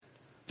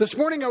This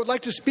morning I would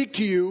like to speak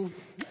to you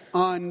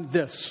on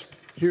this.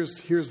 Here's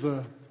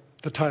the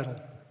title.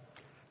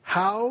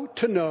 How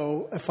to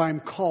know if I'm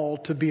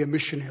called to be a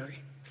missionary.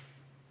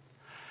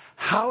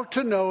 How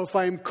to know if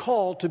I'm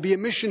called to be a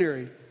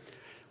missionary.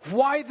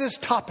 Why this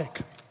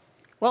topic?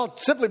 Well,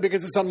 simply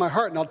because it's on my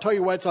heart, and I'll tell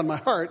you why it's on my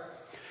heart.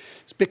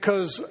 It's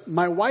because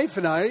my wife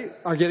and I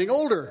are getting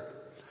older.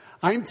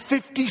 I'm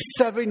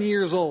 57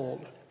 years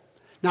old.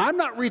 Now, I'm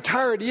not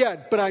retired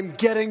yet, but I'm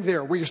getting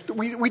there. We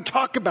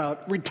talk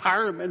about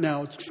retirement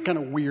now. It's just kind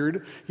of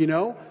weird, you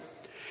know.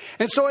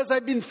 And so as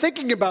I've been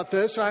thinking about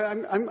this,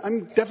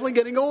 I'm definitely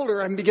getting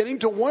older. I'm beginning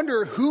to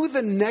wonder who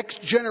the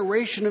next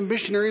generation of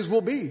missionaries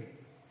will be.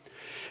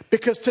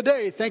 Because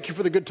today, thank you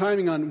for the good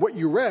timing on what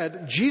you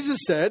read, Jesus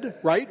said,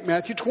 right,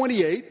 Matthew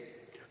 28,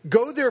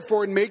 "Go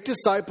therefore and make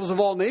disciples of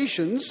all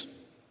nations,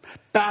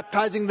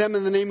 baptizing them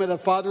in the name of the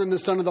Father and the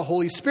Son and the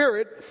Holy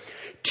Spirit,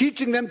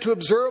 teaching them to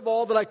observe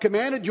all that I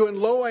commanded you, and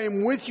lo, I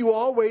am with you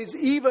always,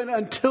 even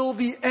until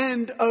the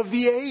end of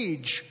the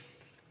age."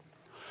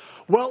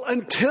 Well,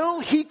 until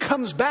he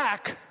comes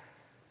back,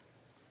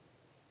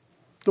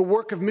 the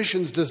work of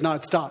missions does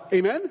not stop.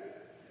 Amen?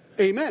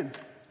 Amen.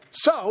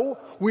 So,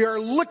 we are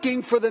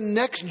looking for the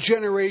next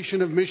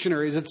generation of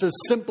missionaries. It's as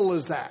simple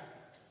as that.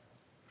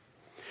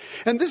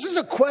 And this is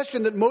a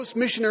question that most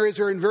missionaries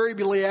are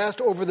invariably asked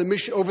over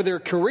their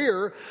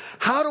career.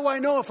 How do I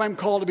know if I'm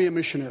called to be a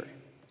missionary?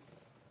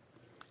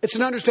 It's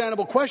an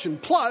understandable question.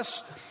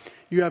 Plus,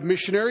 you have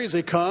missionaries,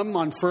 they come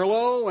on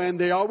furlough, and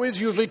they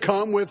always usually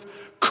come with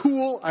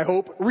cool, I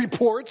hope,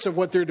 reports of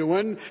what they're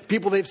doing,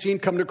 people they've seen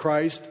come to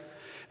Christ.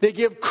 They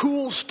give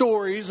cool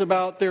stories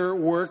about their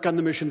work on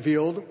the mission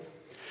field.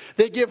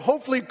 They give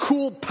hopefully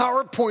cool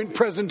PowerPoint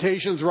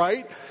presentations,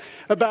 right,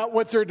 about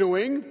what they're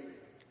doing.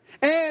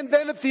 And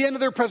then at the end of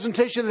their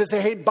presentation, they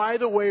say, "Hey, by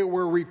the way,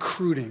 we're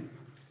recruiting."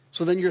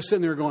 So then you're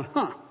sitting there going,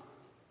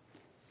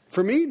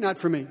 for me, not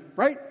for me,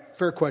 right?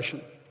 Fair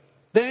question.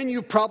 Then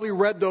you've probably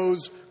read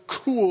those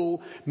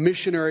cool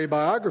missionary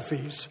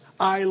biographies.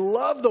 I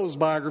love those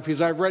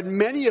biographies. I've read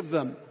many of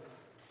them.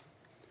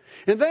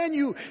 And then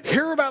you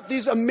hear about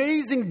these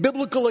amazing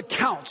biblical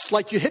accounts,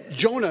 like you hit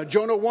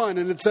Jonah 1,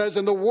 and it says,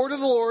 "And the word of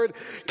the Lord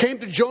came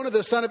to Jonah,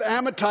 the son of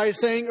Amittai,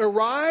 saying,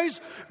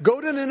 Arise,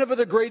 go to Nineveh,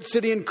 the great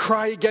city, and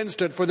cry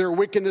against it, for their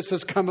wickedness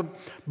has come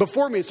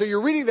before me." So you're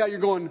reading that, you're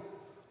going,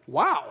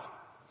 wow.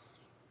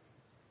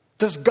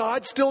 Does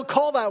God still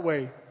call that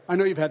way? I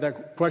know you've had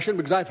that question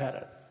because I've had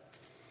it.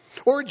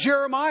 Or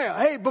Jeremiah,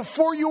 "Hey,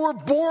 before you were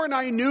born,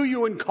 I knew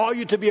you and called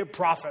you to be a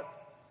prophet."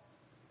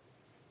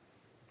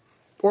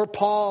 Or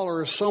Paul,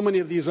 or so many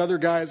of these other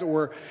guys that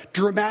were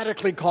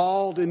dramatically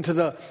called into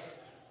the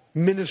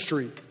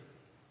ministry.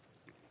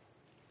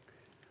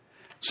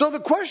 So the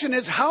question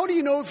is, how do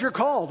you know if you're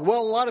called?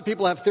 Well, a lot of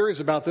people have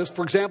theories about this.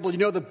 For example, you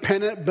know the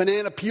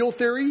banana peel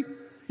theory?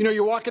 You know,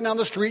 you're walking down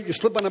the street, you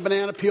slip on a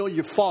banana peel,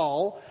 you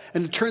fall,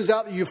 and it turns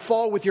out that you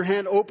fall with your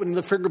hand open and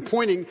the finger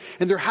pointing,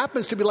 and there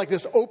happens to be like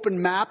this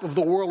open map of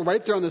the world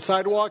right there on the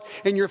sidewalk,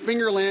 and your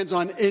finger lands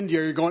on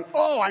India. You're going,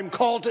 "Oh, I'm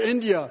called to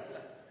India."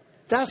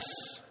 Is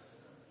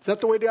that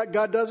the way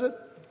God does it?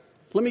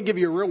 Let me give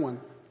you a real one.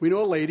 We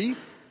know a lady.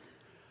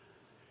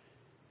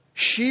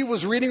 She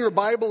was reading her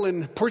Bible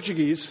in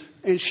Portuguese,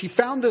 and she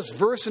found this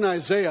verse in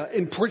Isaiah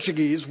in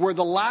Portuguese where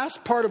the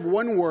last part of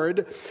one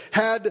word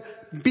had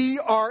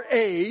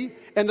B-R-A,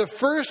 and the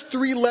first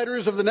three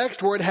letters of the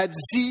next word had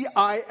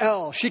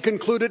Z-I-L. She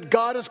concluded,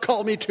 "God has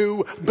called me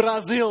to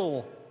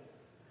Brazil."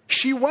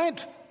 She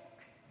went.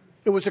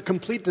 It was a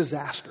complete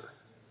disaster.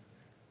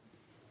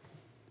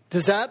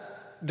 Is that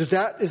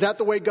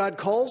the way God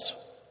calls?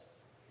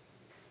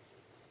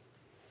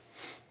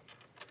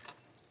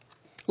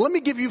 Let me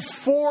give you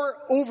 4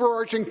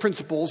 overarching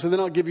principles, and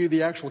then I'll give you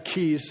the actual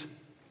keys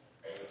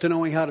to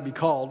knowing how to be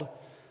called.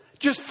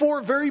 Just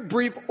 4 very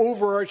brief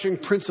overarching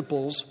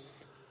principles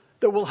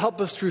that will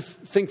help us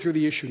think through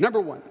the issue. Number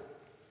 1,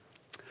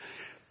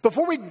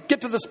 before we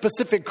get to the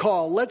specific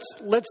call, let's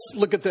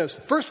look at this.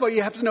 First of all,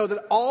 you have to know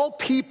that all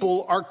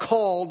people are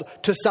called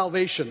to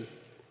salvation.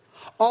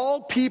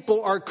 All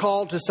people are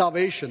called to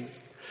salvation.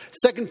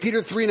 2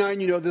 Peter 3:9,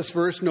 you know this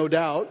verse, no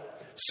doubt,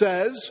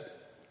 says,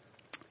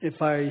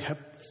 if I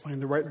find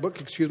the right book,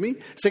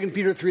 2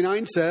 Peter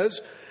 3:9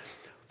 says,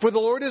 "For the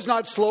Lord is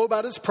not slow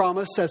about his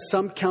promise, as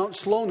some count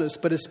slowness,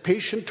 but is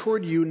patient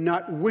toward you,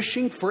 not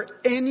wishing for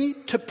any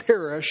to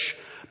perish,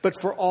 but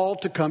for all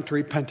to come to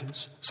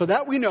repentance." So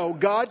that we know,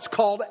 God's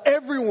called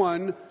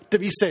everyone to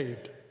be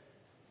saved.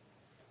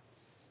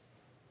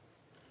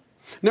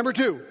 Number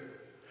 2,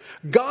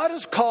 God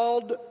has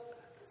called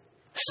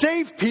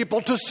saved people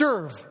to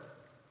serve.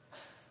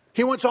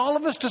 He wants all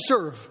of us to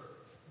serve.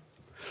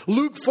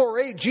 Luke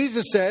 4:8,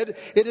 Jesus said,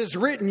 "It is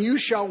written, you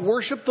shall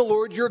worship the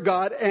Lord your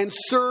God and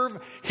serve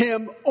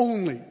him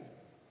only."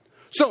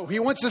 So he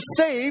wants us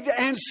saved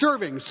and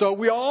serving. So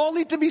we all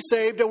need to be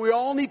saved and we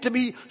all need to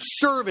be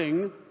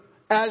serving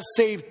as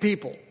saved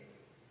people.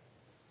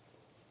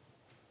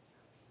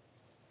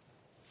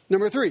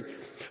 Number 3,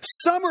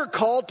 some are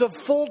called to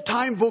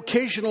full-time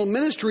vocational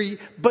ministry,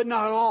 but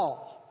not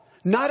all.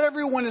 Not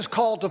everyone is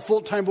called to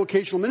full-time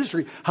vocational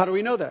ministry. How do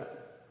we know that?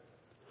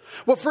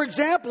 Well, for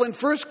example, in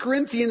 1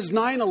 Corinthians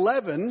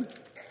 9:11,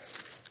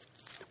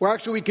 or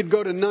actually we could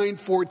go to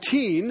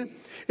 9:14,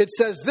 it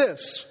says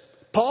this.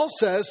 Paul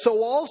says,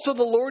 "So also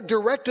the Lord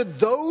directed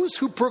those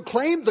who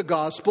proclaimed the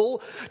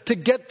gospel to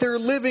get their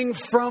living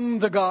from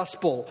the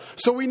gospel."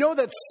 So we know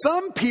that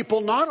some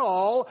people, not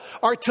all,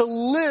 are to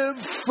live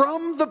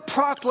from the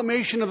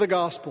proclamation of the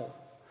gospel.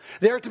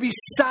 They are to be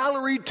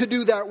salaried to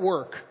do that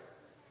work.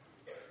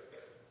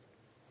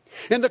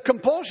 And the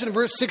compulsion in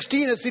verse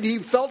 16 is that he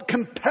felt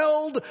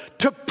compelled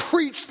to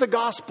preach the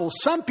gospel.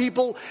 Some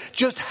people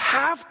just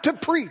have to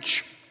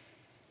preach.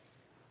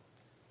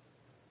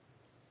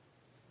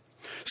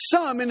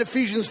 Some in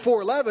Ephesians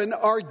 4:11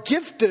 are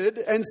gifted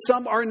and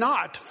some are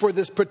not for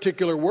this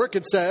particular work.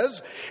 It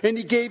says, "And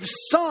he gave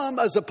some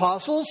as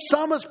apostles,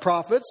 some as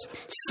prophets,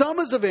 some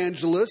as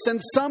evangelists,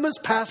 and some as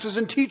pastors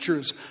and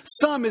teachers."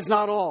 Some is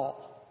not all.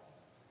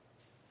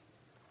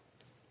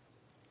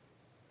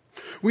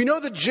 We know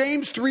that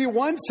James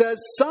 3:1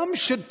 says some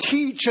should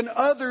teach and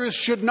others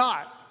should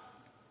not,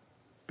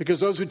 because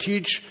those who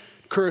teach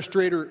incur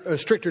a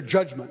stricter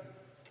judgment.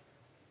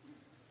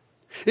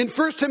 In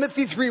 1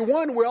 Timothy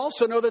 3:1, we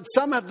also know that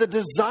some have the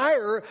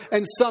desire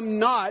and some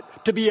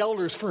not to be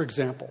elders, for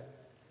example.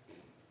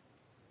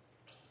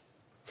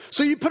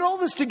 So you put all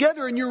this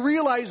together and you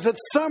realize that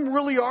some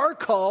really are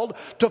called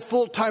to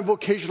full-time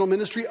vocational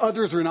ministry,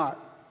 others are not.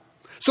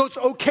 So it's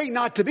okay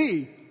not to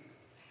be,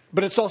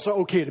 but it's also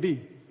okay to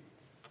be.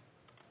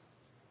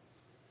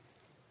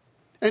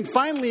 And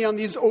finally, on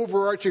these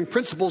overarching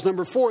principles,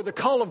 number 4, the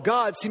call of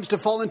God seems to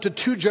fall into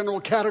two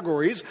general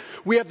categories.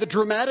 We have the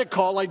dramatic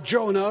call like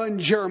Jonah and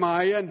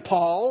Jeremiah and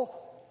Paul.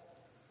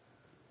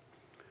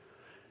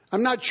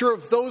 I'm not sure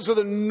if those are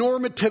the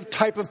normative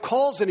type of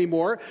calls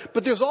anymore,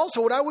 but there's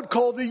also what I would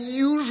call the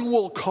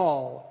usual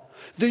call.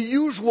 The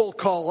usual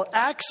call.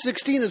 Acts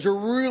 16 is a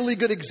really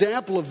good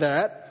example of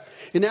that.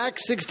 In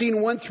Acts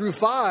 16, 1 through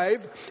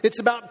 5, it's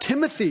about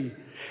Timothy.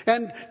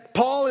 And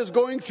Paul is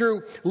going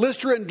through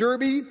Lystra and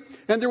Derbe,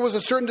 and there was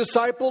a certain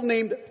disciple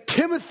named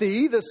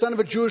Timothy, the son of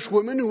a Jewish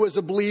woman who was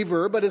a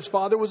believer, but his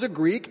father was a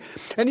Greek.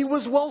 And he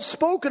was well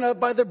spoken of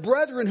by the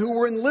brethren who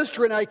were in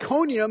Lystra and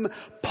Iconium.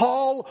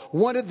 Paul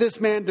wanted this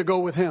man to go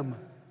with him.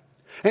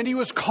 And he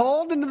was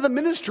called into the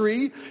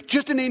ministry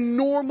just in a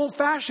normal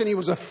fashion. He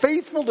was a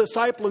faithful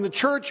disciple in the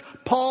church.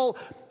 Paul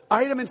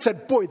eyed him and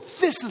said, "Boy,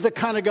 this is the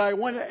kind of guy I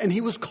want." And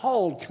he was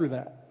called through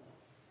that.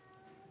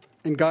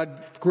 And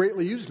God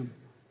greatly used him.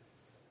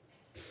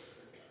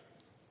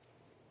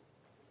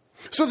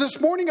 So this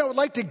morning I would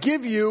like to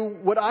give you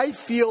what I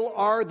feel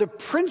are the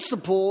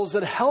principles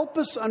that help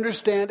us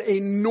understand a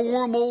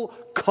normal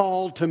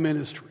call to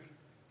ministry.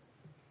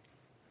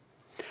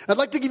 I'd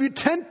like to give you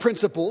 10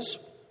 principles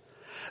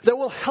that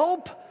will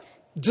help us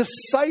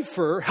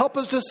decipher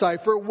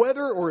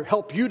whether, or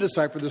help you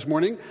decipher this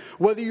morning,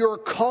 whether you're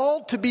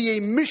called to be a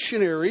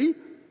missionary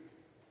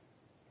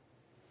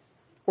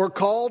or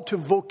called to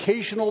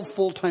vocational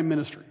full-time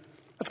ministry.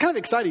 That's kind of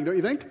exciting, don't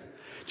you think?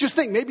 Just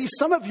think, maybe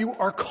some of you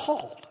are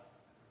called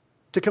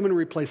to come and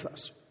replace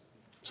us.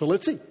 So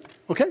let's see.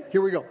 Okay,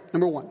 here we go.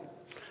 Number 1.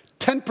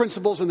 10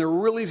 principles, and they're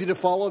real easy to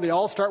follow. They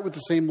all start with the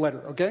same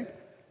letter, okay?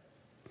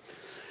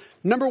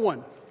 Number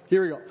 1.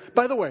 Here we go.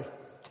 By the way,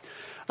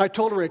 I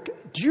told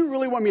Rick, do you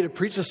really want me to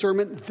preach a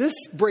sermon? This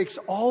breaks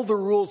all the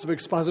rules of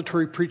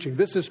expository preaching.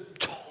 This is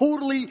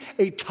totally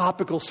a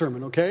topical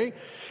sermon, okay?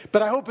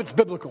 But I hope it's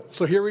biblical.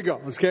 So here we go,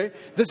 okay?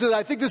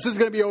 I think this is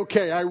going to be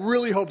okay. I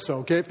really hope so,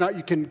 okay? If not,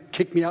 you can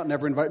kick me out and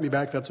never invite me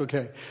back. That's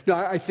okay. No,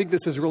 I think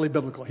this is really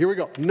biblical. Here we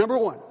go. Number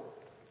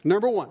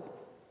one.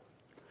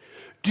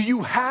 Do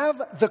you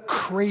have the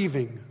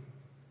craving?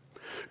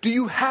 Do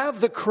you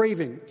have the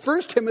craving?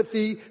 1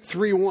 Timothy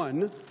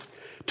 3:1.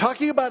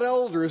 Talking about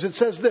elders, it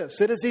says this: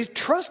 "It is a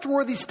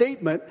trustworthy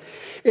statement.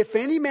 If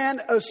any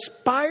man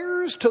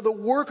aspires to the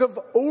work of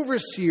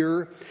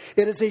overseer,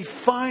 it is a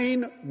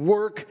fine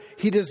work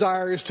he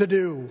desires to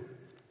do."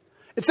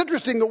 It's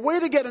interesting. The way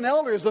to get an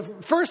elder is the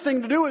first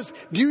thing to do is,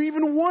 do you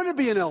even want to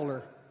be an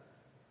elder?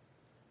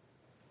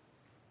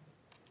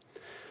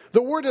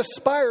 The word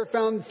aspire,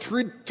 found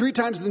three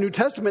times in the New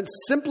Testament,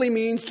 simply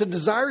means to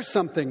desire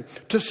something,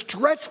 to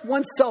stretch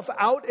oneself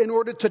out in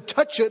order to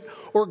touch it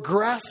or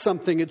grasp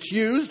something. It's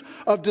used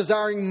of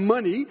desiring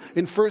money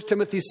in 1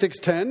 Timothy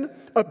 6:10,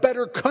 a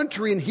better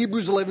country in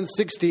Hebrews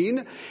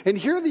 11:16, and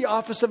here the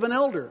office of an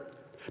elder.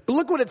 But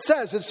look what it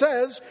says. It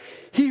says,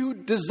 he who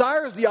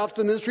desires the office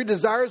of ministry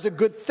desires a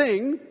good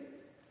thing.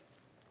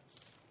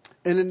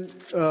 And in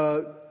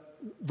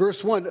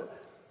verse 1,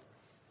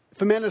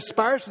 if a man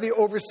aspires to the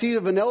overseer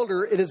of an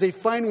elder, it is a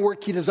fine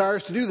work he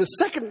desires to do. The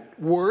second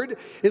word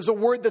is a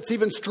word that's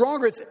even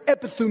stronger. It's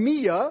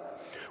epithumia,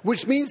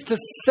 which means to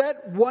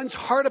set one's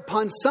heart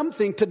upon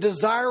something, to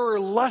desire or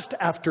lust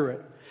after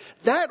it.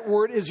 That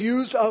word is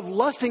used of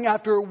lusting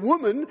after a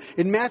woman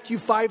in Matthew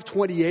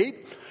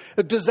 5:28,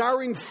 of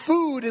desiring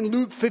food in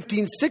Luke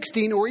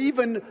 15:16, or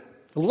even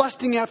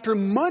lusting after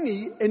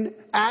money in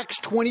Acts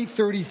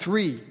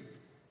 20:33.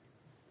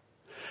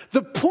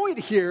 The point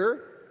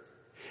here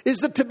is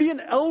that to be an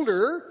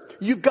elder,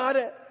 you've got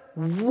to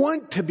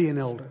want to be an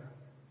elder.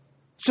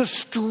 It's a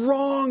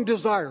strong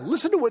desire.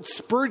 Listen to what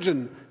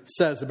Spurgeon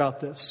says about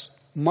this.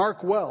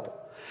 Mark well,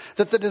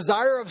 that the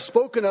desire I've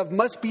spoken of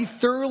must be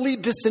thoroughly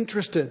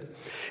disinterested.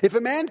 If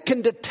a man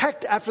can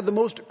detect after the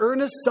most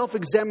earnest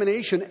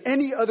self-examination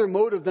any other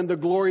motive than the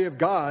glory of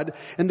God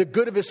and the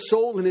good of his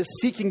soul in his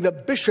seeking the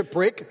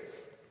bishopric,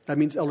 that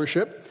means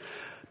eldership,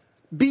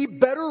 be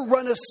better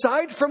run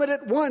aside from it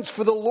at once,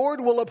 for the Lord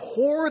will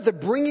abhor the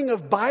bringing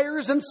of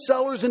buyers and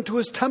sellers into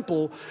his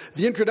temple.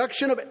 The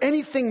introduction of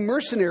anything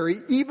mercenary,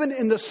 even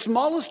in the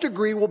smallest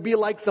degree, will be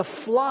like the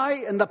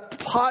fly in the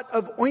pot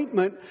of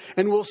ointment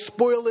and will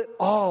spoil it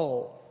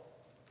all.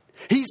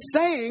 He's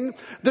saying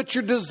that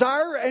your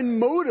desire and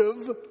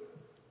motive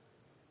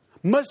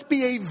must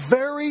be a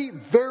very,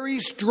 very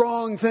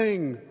strong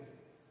thing.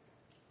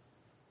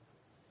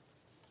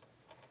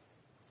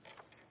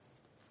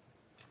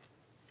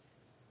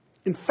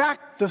 In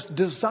fact, this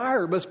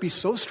desire must be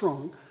so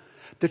strong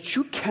that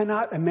you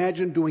cannot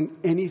imagine doing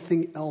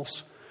anything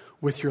else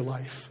with your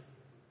life.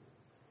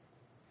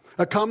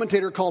 A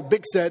commentator called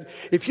Bick said,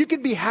 if you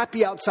could be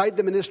happy outside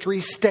the ministry,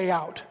 stay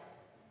out.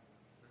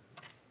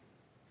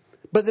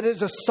 But it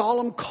is a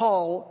solemn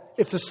call.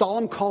 If the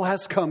solemn call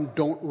has come,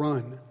 don't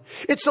run.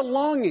 It's a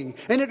longing,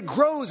 and it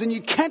grows, and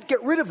you can't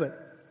get rid of it.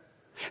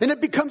 And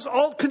it becomes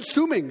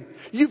all-consuming.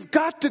 You've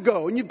got to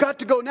go, and you've got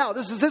to go now.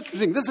 This is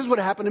interesting. This is what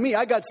happened to me.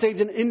 I got saved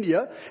in India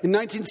in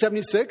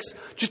 1976.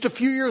 Just a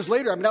few years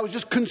later, I was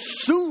just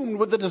consumed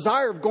with the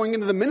desire of going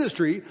into the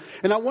ministry,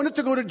 and I wanted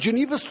to go to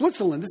Geneva,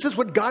 Switzerland. This is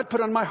what God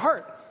put on my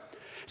heart.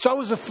 So I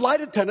was a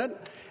flight attendant,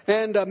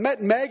 and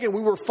met Meg, and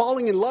we were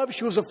falling in love.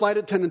 She was a flight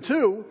attendant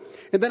too.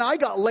 And then I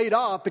got laid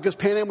off because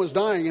Pan Am was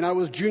dying, and I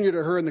was junior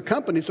to her in the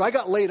company. So I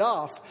got laid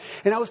off.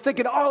 And I was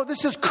thinking, oh,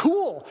 this is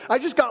cool. I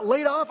just got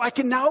laid off. I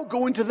can now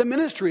go into the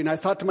ministry. And I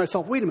thought to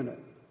myself, wait a minute.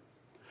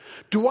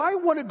 Do I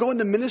want to go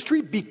into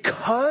ministry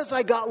because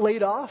I got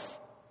laid off?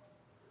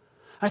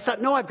 I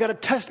thought, no, I've got to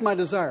test my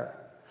desire.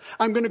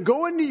 I'm going to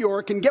go in New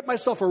York and get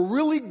myself a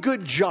really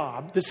good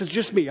job. This is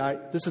just me.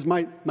 This is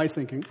my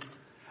thinking.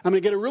 I'm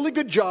going to get a really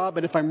good job,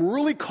 and if I'm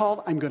really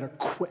called, I'm going to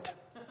quit.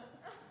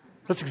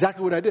 That's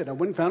exactly what I did. I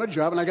went and found a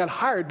job, and I got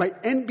hired by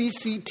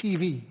NBC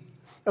TV.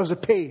 That was a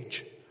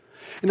page.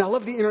 And I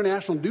love the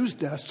international news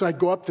desk, so I'd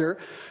go up there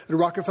at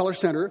Rockefeller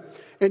Center.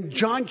 And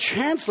John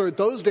Chancellor, at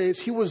those days,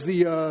 he was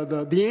the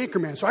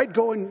anchorman. So I'd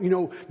go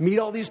and, meet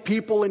all these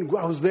people, and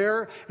I was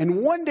there.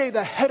 And one day,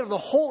 the head of the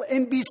whole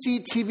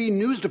NBC TV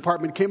news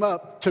department came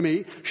up to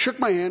me, shook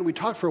my hand, we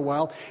talked for a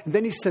while, and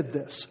then he said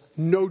this,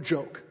 no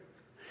joke.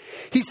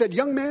 He said,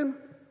 young man,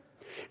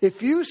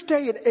 if you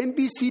stay at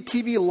NBC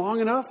TV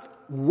long enough,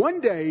 one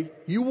day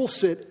you will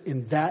sit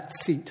in that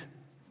seat.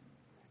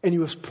 And he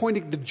was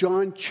pointing to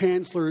John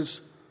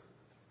Chancellor's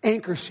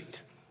anchor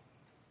seat.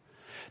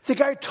 The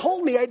guy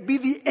told me I'd be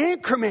the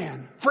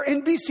anchorman for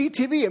NBC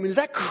TV. I mean, is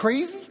that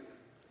crazy?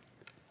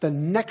 The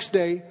next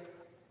day,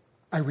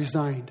 I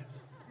resigned.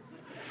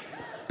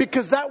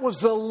 Because that was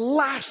the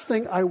last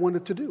thing I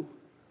wanted to do.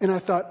 And I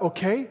thought,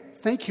 okay,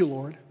 thank you,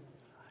 Lord.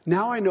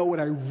 Now I know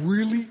what I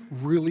really,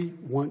 really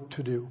want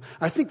to do.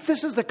 I think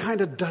this is the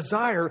kind of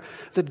desire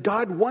that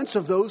God wants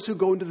of those who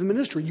go into the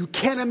ministry. You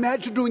can't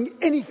imagine doing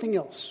anything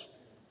else.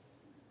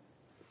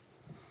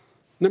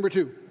 Number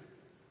two.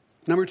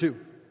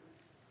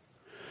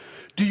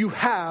 Do you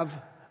have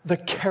the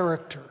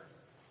character?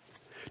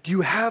 Do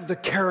you have the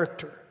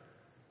character?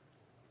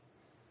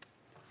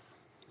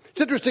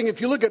 It's interesting,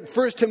 if you look at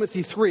 1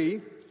 Timothy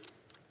 3,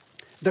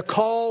 the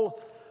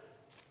call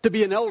to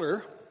be an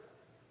elder,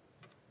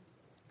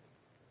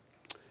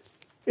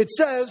 it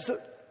says,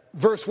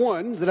 verse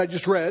 1 that I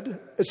just read,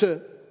 it's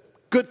a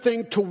good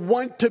thing to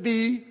want to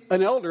be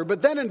an elder.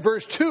 But then in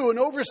verse 2, an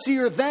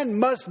overseer then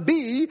must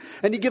be,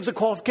 and he gives the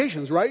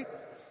qualifications, right?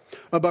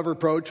 Above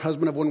reproach,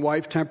 husband of one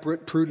wife,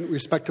 temperate, prudent,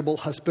 respectable,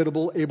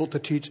 hospitable, able to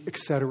teach,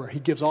 etc.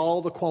 He gives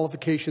all the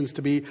qualifications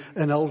to be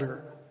an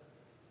elder.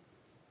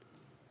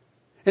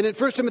 And in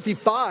 1 Timothy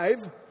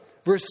 5,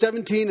 verse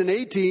 17 and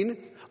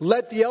 18,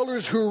 let the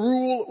elders who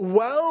rule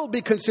well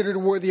be considered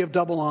worthy of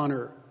double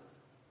honor.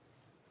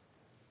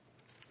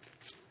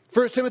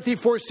 1 Timothy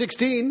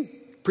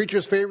 4:16,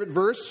 preacher's favorite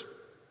verse,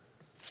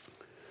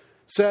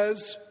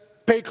 says,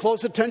 pay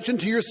close attention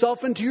to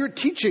yourself and to your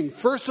teaching.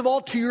 First of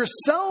all, to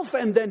yourself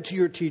and then to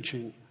your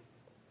teaching.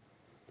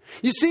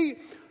 You see,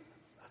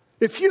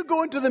 if you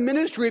go into the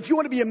ministry, if you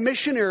want to be a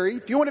missionary,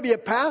 if you want to be a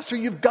pastor,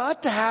 you've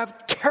got to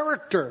have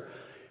character.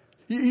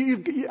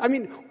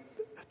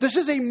 This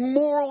is a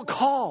moral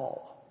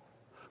call.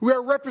 We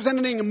are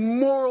representing a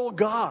moral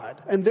God,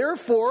 and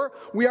therefore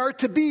we are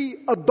to be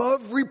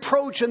above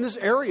reproach in this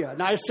area.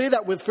 Now I say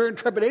that with fear and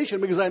trepidation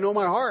because I know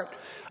my heart.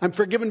 I'm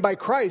forgiven by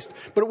Christ.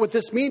 But what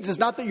this means is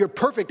not that you're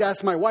perfect.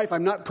 Ask my wife.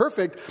 I'm not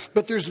perfect.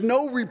 But there's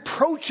no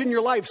reproach in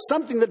your life.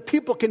 Something that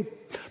people can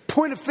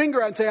point a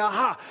finger at and say,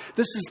 aha,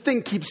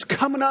 thing keeps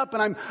coming up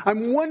and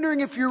I'm wondering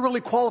if you're really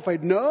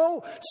qualified.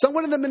 No,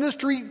 someone in the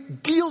ministry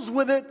deals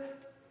with it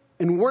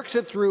and works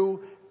it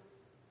through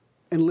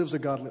and lives a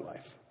godly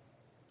life.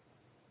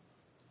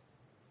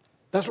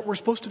 That's what we're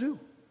supposed to do.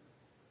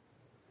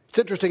 It's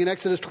interesting, in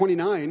Exodus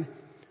 29,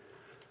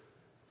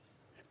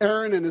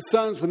 Aaron and his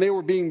sons, when they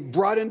were being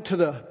brought into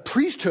the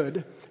priesthood,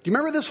 do you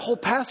remember this whole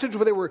passage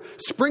where they were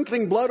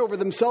sprinkling blood over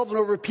themselves and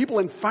over people,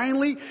 and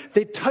finally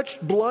they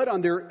touched blood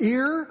on their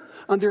ear,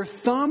 on their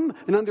thumb,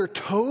 and on their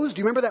toes? Do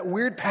you remember that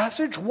weird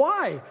passage?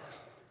 Why?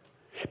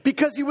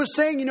 Because he was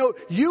saying,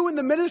 you in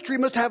the ministry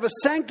must have a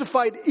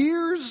sanctified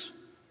ears,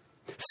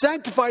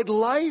 sanctified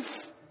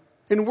life,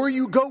 and where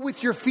you go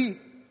with your feet.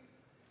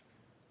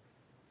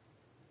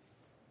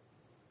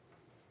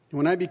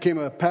 When I became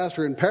a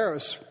pastor in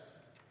Paris,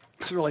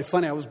 it's really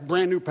funny. I was a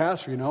brand new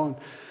pastor,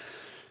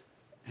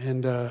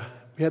 and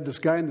we had this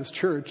guy in this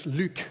church,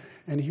 Luc,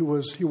 and he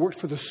worked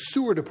for the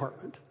sewer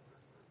department,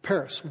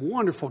 Paris.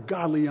 Wonderful,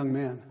 godly young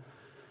man.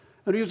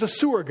 And he was a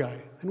sewer guy.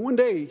 And one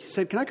day he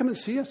said, "Can I come and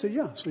see you?" I said,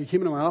 "Yeah." So he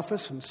came into my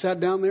office and sat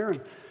down there.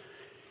 And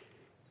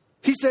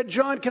he said,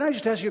 "John, can I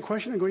just ask you a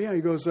question?" I go, "Yeah." He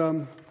goes,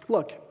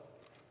 "Look,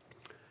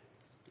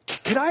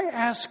 could I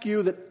ask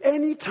you that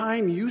any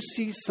time you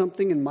see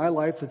something in my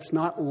life that's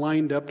not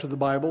lined up to the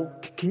Bible,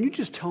 can you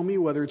just tell me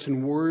whether it's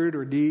in word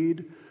or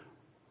deed?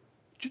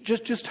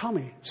 Just tell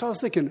me." So I was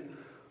thinking,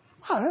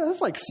 wow, that's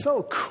like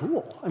so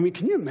cool. I mean,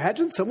 can you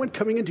imagine someone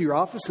coming into your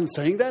office and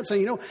saying that?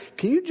 Saying,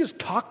 can you just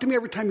talk to me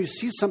every time you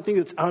see something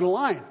that's out of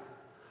line?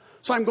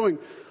 So I'm going,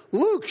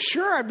 "Luke,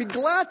 sure, I'd be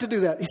glad to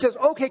do that." He says,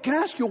 "Okay, can I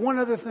ask you one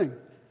other thing?"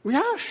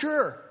 "Yeah,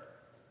 sure."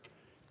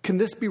 "Can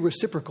this be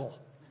reciprocal?"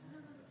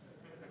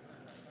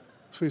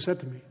 That's what he said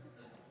to me.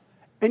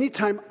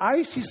 "Anytime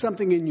I see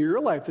something in your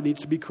life that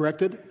needs to be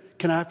corrected,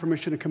 can I have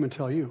permission to come and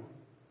tell you?"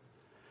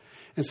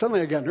 And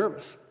suddenly I got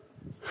nervous.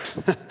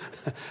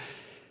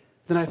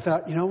 Then I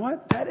thought, you know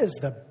what? That is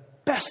the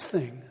best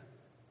thing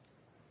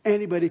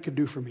anybody could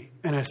do for me.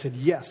 And I said,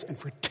 yes. And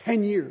for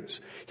 10 years,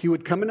 he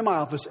would come into my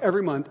office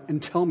every month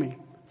and tell me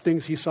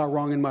things he saw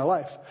wrong in my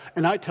life.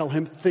 And I tell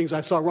him things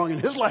I saw wrong in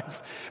his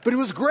life. But it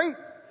was great.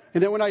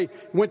 And then when I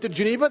went to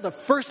Geneva, the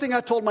first thing I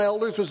told my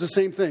elders was the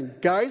same thing.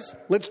 "Guys,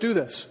 let's do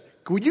this.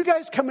 Would you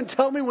guys come and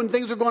tell me when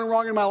things are going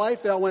wrong in my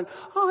life?" They all went,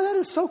 "Oh, that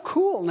is so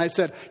cool." And I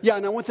said, "Yeah,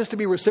 and I want this to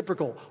be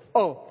reciprocal."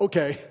 "Oh,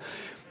 okay."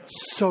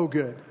 So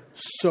good.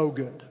 So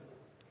good.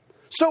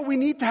 So we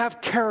need to have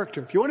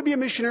character. If you want to be a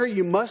missionary,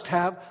 you must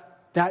have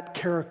that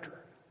character.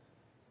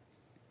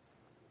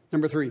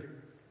 Number three.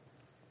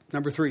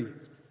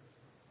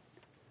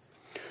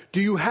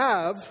 Do you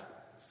have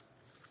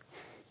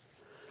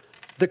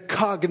the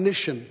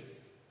cognition?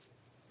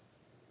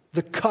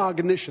 The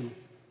cognition.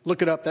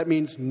 Look it up. That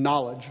means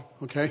knowledge.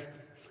 Okay?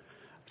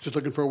 Just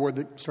looking for a word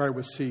that started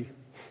with C.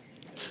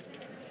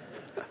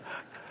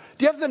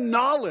 Do you have the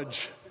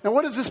knowledge? Now,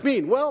 what does this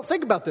mean? Well,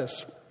 think about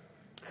this.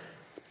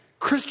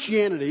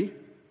 Christianity,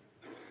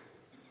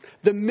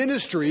 the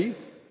ministry,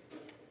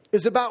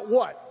 is about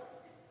what?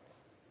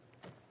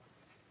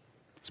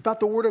 It's about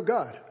the Word of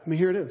God. I mean,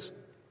 here it is.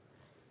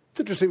 It's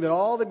interesting that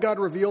all that God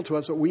revealed to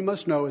us that we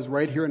must know is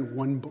right here in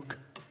one book.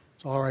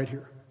 It's all right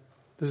here.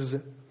 This is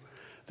it.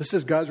 This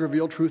is God's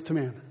revealed truth to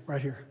man,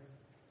 right here.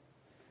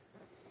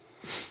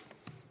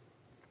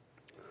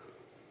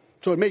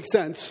 So it makes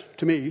sense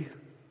to me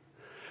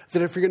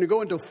that if you're going to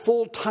go into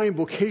full-time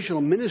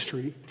vocational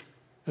ministry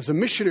as a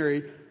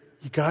missionary,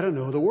 you got to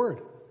know the Word.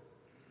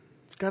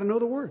 You've got to know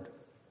the Word.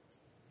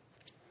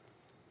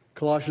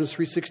 Colossians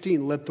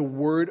 3:16, "Let the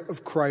word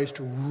of Christ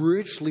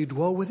richly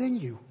dwell within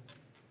you."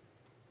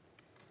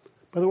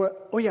 By the way,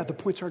 the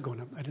points are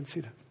going up. I didn't see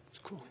that. It's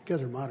cool. You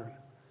guys are modern.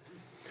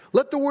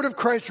 "Let the word of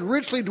Christ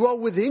richly dwell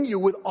within you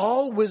with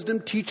all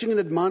wisdom, teaching and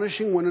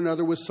admonishing one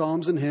another with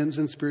psalms and hymns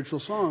and spiritual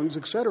songs,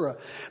 etc."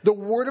 The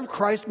word of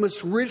Christ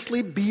must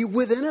richly be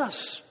within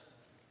us.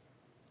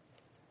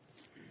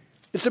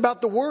 It's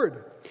about the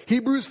word.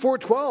 Hebrews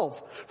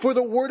 4:12, "For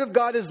the word of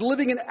God is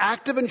living and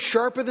active and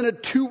sharper than a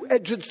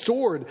two-edged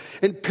sword,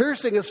 and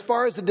piercing as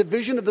far as the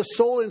division of the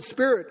soul and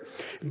spirit,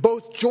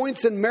 both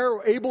joints and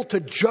marrow, able to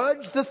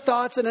judge the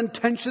thoughts and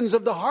intentions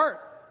of the heart."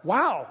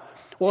 Wow.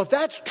 Well, if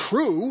that's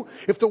true,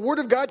 if the Word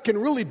of God can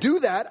really do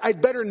that,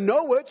 I'd better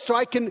know it so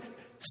I can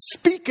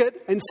speak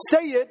it and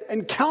say it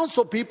and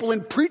counsel people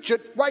and preach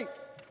it right.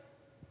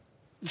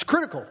 It's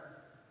critical.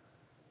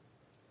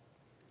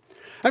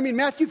 I mean,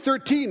 Matthew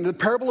 13, the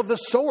parable of the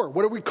sower.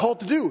 What are we called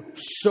to do?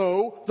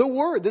 Sow the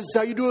Word. This is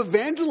how you do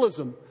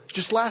evangelism.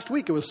 Just last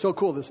week, it was so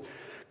cool. This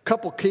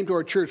couple came to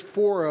our church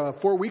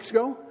 4 weeks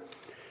ago.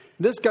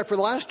 This guy, for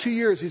the last 2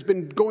 years, he's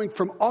been going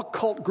from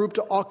occult group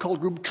to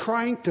occult group,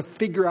 trying to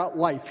figure out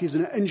life. He's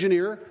an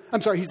engineer.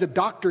 He's a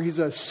doctor. He's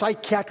a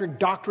psychiatric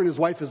doctor, and his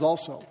wife is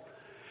also.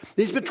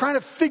 He's been trying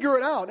to figure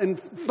it out. And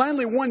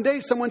finally, one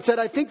day, someone said,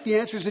 "I think the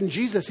answer is in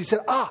Jesus." He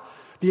said,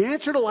 the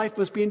answer to life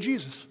must be in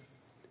Jesus.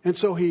 And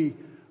so he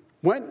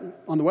went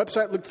on the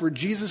website, looked for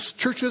Jesus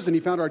churches, and he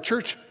found our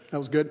church. That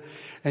was good.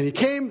 And he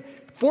came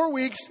 4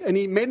 weeks, and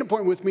he made an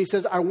appointment with me. He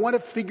says, "I want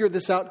to figure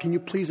this out. Can you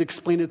please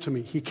explain it to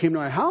me?" He came to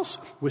my house.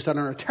 We sat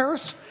on our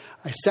terrace.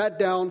 I sat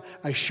down.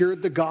 I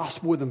shared the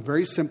gospel with him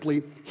very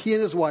simply. He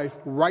and his wife,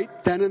 right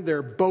then and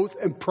there, both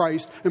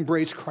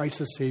embraced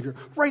Christ as Savior.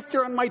 Right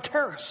there on my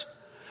terrace.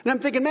 And I'm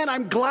thinking, man,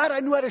 I'm glad I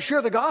knew how to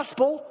share the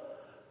gospel.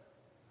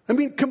 I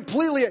mean,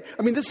 completely.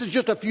 I mean, this is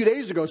just a few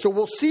days ago. So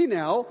we'll see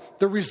now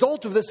the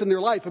result of this in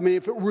their life. I mean,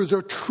 if it was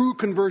a true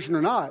conversion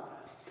or not.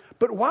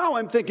 But wow,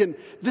 I'm thinking,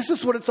 this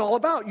is what it's all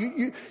about.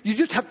 You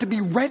just have to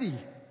be ready.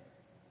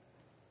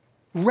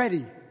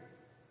 Ready.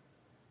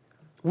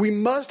 We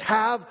must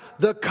have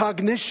the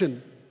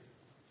cognition.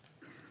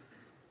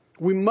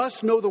 We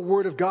must know the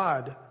Word of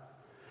God.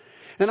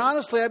 And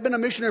honestly, I've been a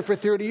missionary for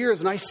 30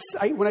 years,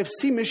 and when I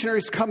see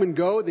missionaries come and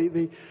go,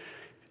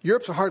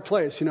 Europe's a hard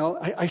place, you know.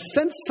 I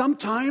sense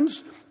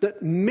sometimes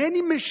that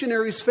many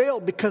missionaries fail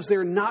because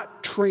they're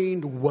not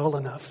trained well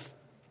enough,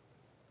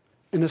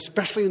 and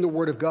especially in the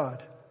Word of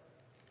God.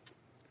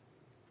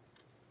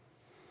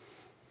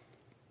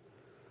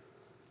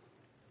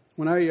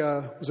 When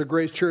I was at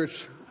Grace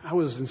Church, I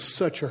was in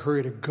such a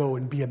hurry to go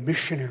and be a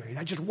missionary.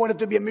 I just wanted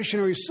to be a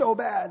missionary so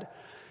bad.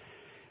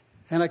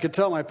 And I could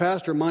tell my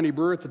pastor, Monty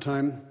Brewer at the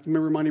time, you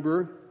remember Monty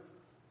Brewer?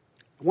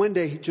 One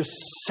day he just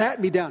sat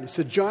me down. He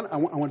said, John, I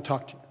want to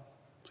talk to you.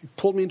 So he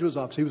pulled me into his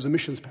office. He was a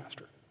missions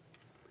pastor.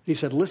 He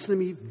said, listen to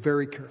me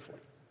very carefully.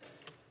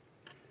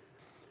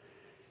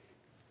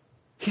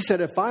 He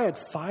said, if I had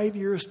 5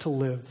 years to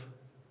live,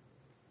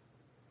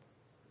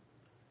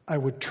 I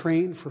would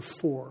train for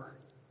 4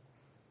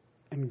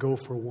 and go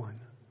for 1.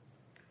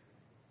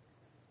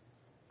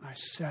 I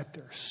sat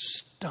there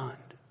stunned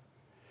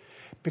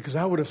because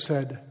I would have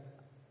said,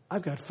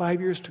 I've got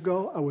 5 years to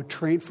go. I would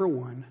train for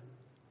 1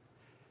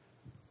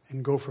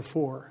 and go for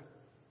 4.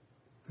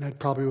 And I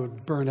probably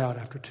would burn out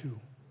after 2.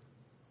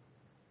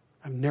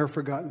 I've never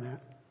forgotten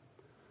that.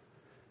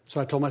 So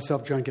I told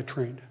myself, John, get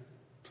trained.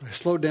 So I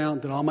slowed down,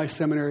 did all my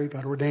seminary,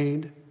 got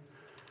ordained,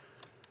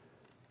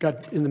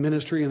 got in the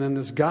ministry, and then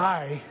this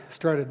guy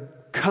started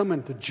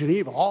coming to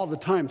Geneva all the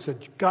time, said,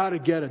 you got to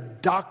get a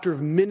doctor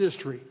of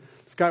ministry.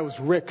 This guy was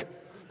Rick.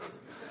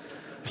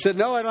 I said,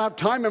 no, I don't have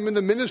time. I'm in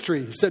the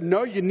ministry. He said,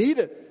 no, you need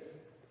it.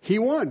 He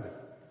won.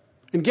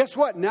 And guess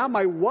what? Now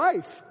my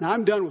wife, now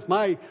I'm done with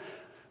my,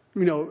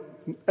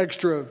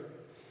 extra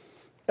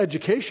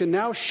education.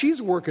 Now she's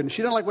working.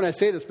 She doesn't like when I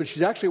say this, but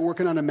she's actually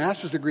working on a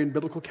master's degree in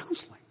biblical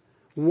counseling.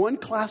 1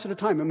 class at a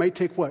time. It might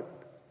take what?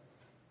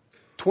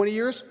 20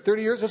 years?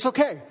 30 years? It's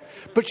okay.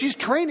 But she's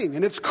training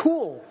and it's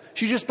cool.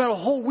 She just spent a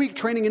whole week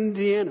training in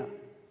Indiana.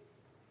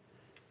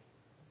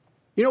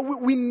 You know,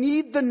 we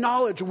need the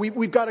knowledge.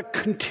 We've got to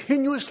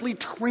continuously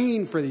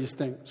train for these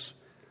things.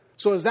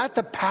 So is that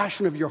the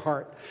passion of your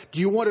heart? Do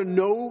you want to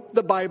know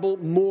the Bible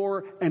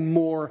more and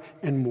more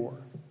and more?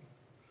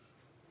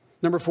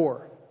 Number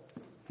 4.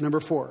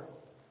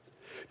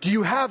 Do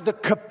you have the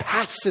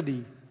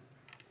capacity?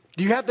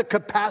 Do you have the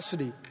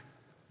capacity?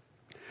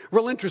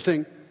 Real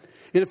interesting.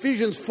 In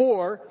Ephesians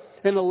 4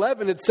 and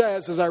 11 it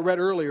says, as I read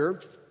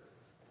earlier,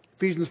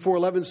 Ephesians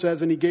 4:11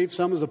 says, and he gave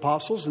some as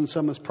apostles and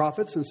some as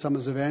prophets and some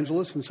as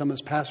evangelists and some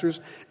as pastors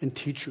and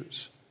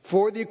teachers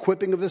for the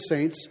equipping of the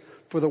saints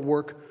for the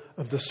work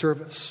of the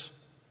service.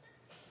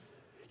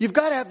 You've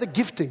got to have the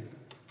gifting.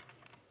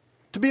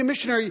 To be a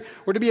missionary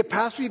or to be a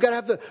pastor, you've got to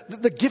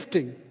have the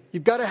gifting.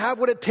 You've got to have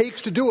what it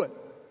takes to do it.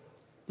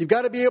 You've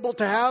got to be able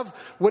to have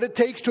what it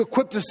takes to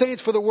equip the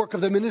saints for the work of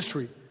the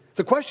ministry.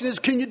 The question is,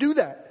 can you do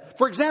that?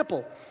 For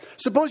example,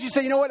 suppose you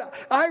say, you know what,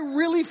 I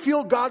really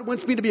feel God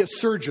wants me to be a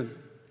surgeon.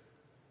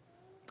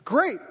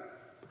 Great.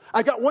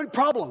 I got one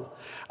problem.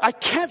 I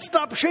can't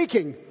stop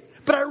shaking,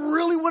 but I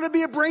really want to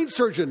be a brain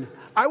surgeon.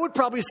 I would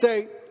probably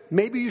say,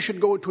 maybe you should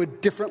go into a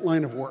different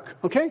line of work.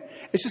 Okay?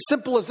 It's as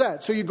simple as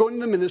that. So you go into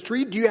the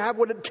ministry. Do you have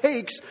what it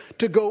takes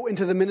to go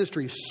into the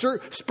ministry?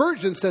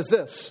 Spurgeon says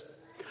this: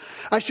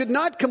 I should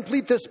not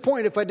complete this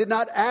point if I did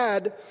not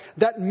add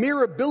that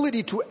mere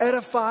ability to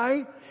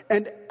edify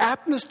and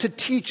aptness to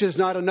teach is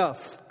not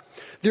enough.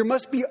 There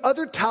must be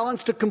other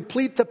talents to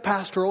complete the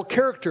pastoral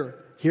character.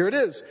 Here it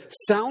is.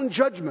 Sound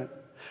judgment.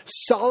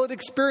 Solid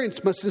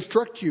experience must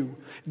instruct you.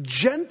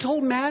 Gentle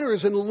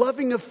manners and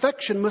loving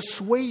affection must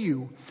sway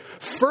you.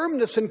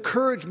 Firmness and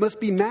courage must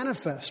be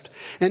manifest.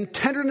 And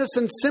tenderness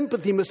and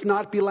sympathy must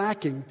not be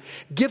lacking.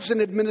 Gifts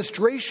in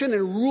administration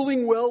and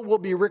ruling well will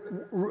be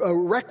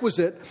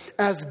requisite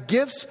as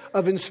gifts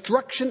of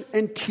instruction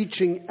and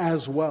teaching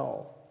as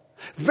well.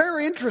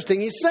 Very interesting.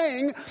 He's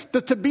saying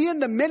that to be in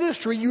the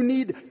ministry, you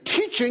need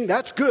teaching.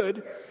 That's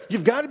good.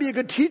 You've got to be a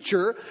good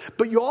teacher,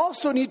 but you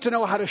also need to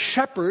know how to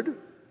shepherd.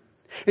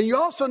 And you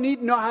also need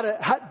to know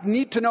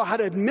how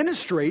to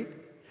administrate.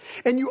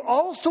 And you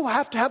also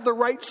have to have the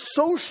right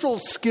social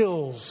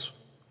skills.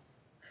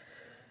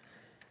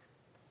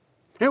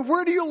 And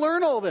where do you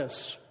learn all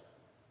this?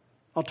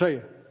 I'll tell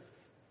you,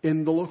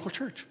 in the local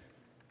church.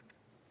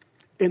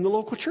 In the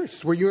local church.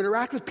 It's where you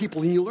interact with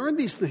people and you learn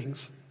these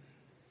things.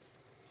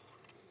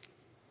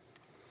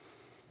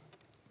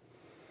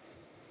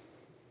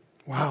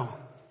 Wow.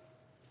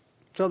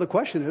 So the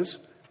question is,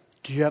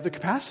 do you have the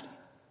capacity?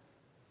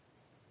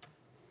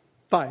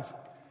 5.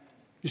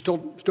 You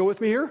still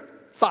with me here?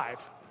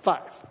 5.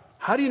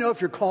 How do you know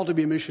if you're called to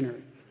be a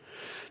missionary?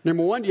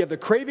 Number 1, do you have the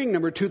craving?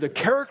 Number 2, the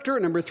character.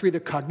 Number 3, the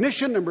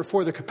cognition. Number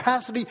 4, the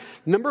capacity.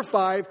 Number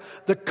 5,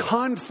 the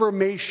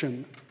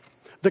confirmation.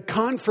 The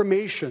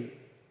confirmation.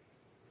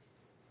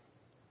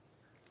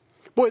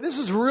 Boy, this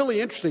is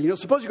really interesting.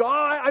 Suppose you go,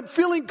 I'm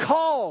feeling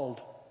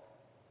called.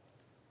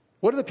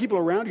 What are the people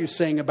around you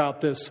saying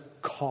about this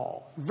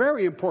call?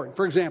 Very important.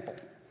 For example,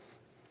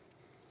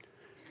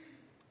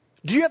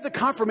 do you have the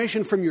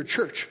confirmation from your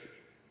church?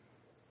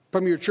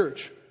 From your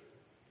church.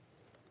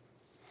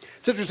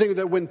 It's interesting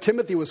that when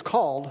Timothy was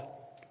called,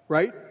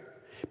 right?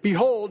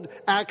 Behold,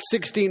 Acts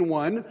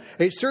 16:1,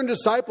 a certain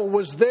disciple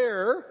was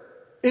there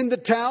in the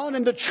town,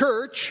 in the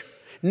church,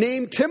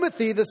 named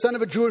Timothy, the son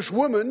of a Jewish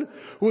woman,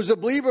 who was a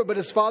believer, but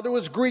his father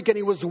was Greek, and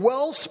he was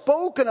well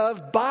spoken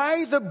of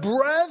by the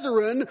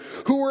brethren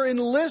who were in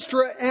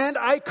Lystra and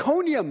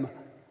Iconium.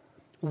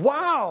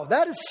 Wow,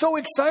 that is so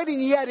exciting.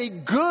 He had a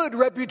good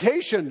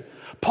reputation.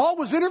 Paul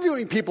was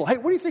interviewing people. Hey,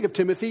 what do you think of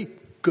Timothy?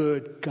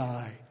 Good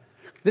guy.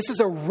 This is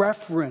a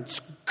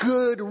reference,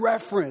 good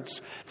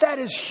reference. That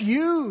is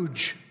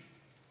huge.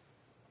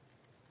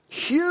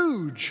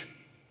 Huge.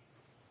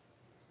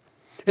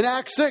 In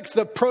Acts 6,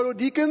 the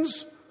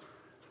proto-deacons,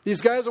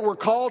 these guys that were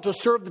called to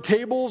serve the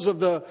tables of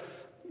the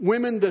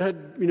women that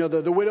had,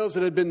 the widows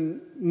that had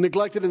been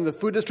neglected in the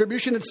food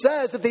distribution, it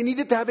says that they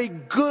needed to have a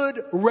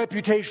good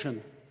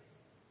reputation.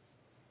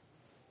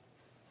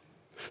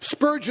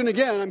 Spurgeon,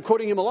 again, I'm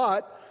quoting him a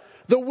lot,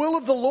 the will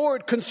of the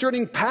Lord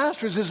concerning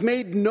pastors is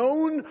made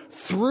known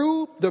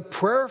through the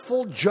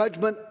prayerful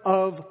judgment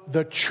of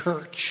the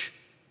church.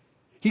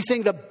 He's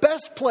saying the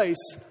best place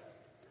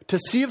to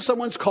see if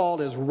someone's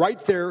called is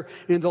right there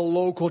in the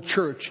local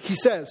church. He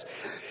says,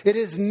 it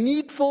is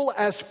needful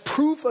as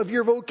proof of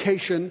your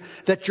vocation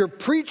that your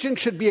preaching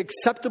should be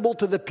acceptable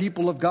to the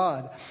people of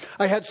God.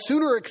 I had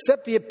sooner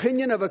accept the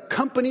opinion of a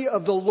company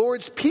of the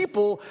Lord's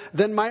people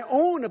than my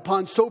own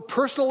upon so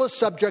personal a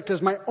subject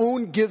as my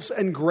own gifts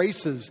and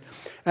graces.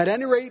 At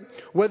any rate,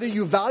 whether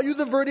you value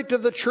the verdict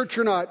of the church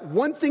or not,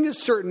 one thing is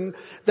certain,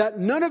 that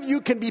none of you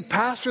can be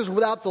pastors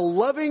without the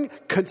loving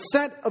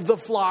consent of the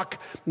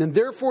flock, and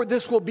therefore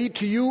this will be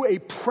to you a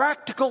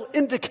practical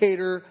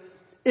indicator,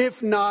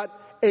 if not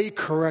a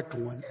correct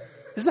one.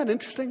 Isn't that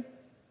interesting?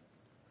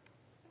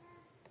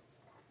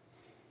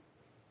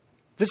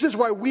 This is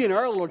why we in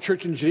our little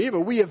church in Geneva,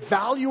 we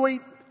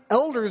evaluate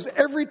elders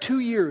every 2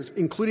 years,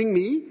 including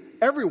me.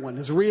 Everyone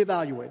is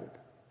reevaluated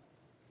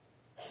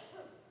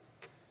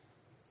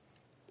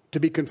to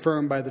be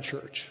confirmed by the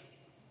church.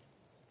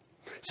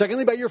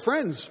 Secondly, by your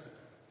friends.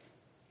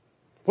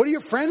 What are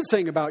your friends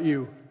saying about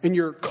you and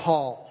your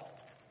call?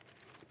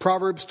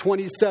 Proverbs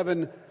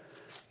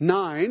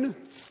 27:9.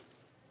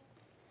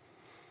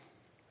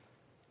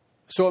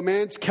 So a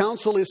man's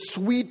counsel is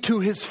sweet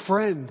to his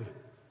friend.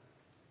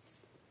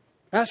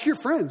 Ask your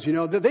friends,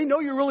 that they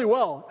know you really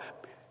well. I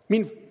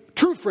mean,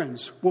 true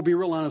friends will be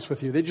real honest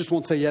with you. They just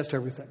won't say yes to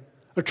everything.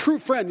 A true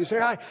friend, you say,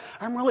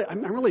 I'm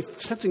really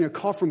sensing a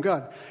call from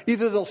God.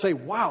 Either they'll say,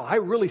 wow, I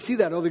really see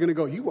that, or they're going to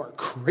go, you are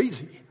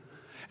crazy.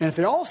 And if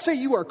they all say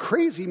you are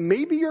crazy,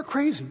 maybe you're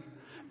crazy.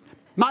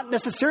 Not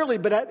necessarily,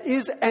 but that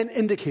is an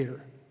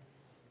indicator.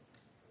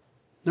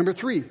 Number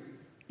 3,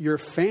 your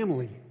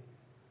family.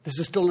 This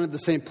is still at the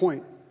same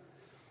point.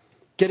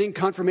 Getting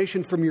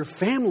confirmation from your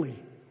family.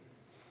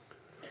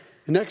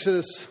 In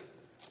Exodus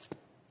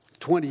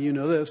 20, you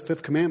know this,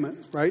 5th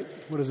commandment, right?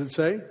 What does it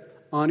say?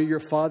 Honor your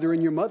father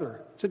and your mother.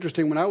 It's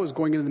interesting, when I was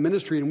going into the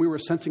ministry and we were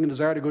sensing a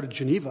desire to go to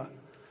Geneva,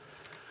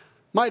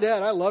 my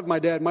dad, I loved my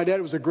dad. My dad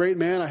was a great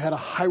man. I had a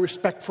high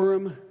respect for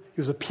him.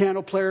 He was a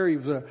piano player. He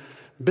was a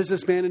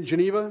businessman in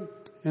Geneva.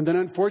 And then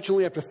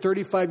unfortunately, after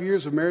 35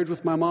 years of marriage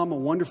with my mom, a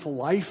wonderful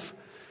life,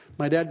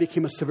 my dad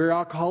became a severe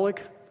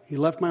alcoholic. He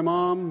left my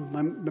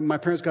mom. My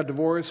parents got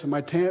divorced. And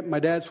my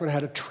dad sort of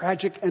had a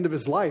tragic end of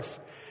his life.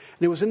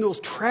 And it was in those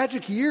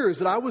tragic years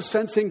that I was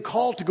sensing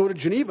called to go to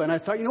Geneva. And I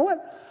thought, you know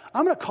what?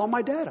 I'm going to call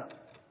my dad up.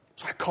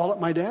 So I called up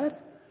my dad.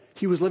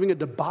 He was living a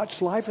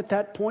debauched life at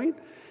that point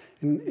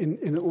in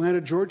Atlanta,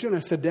 Georgia. And I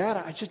said, Dad,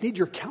 I just need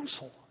your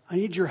counsel. I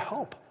need your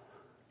help.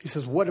 He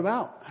says, what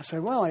about? I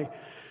said, well,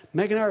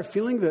 Meg and I are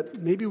feeling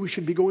that maybe we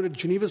should be going to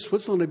Geneva,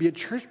 Switzerland to be a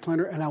church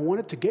planter, and I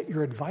wanted to get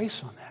your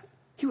advice on that.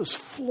 He was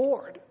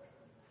floored.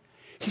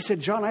 He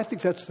said, John, I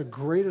think that's the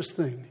greatest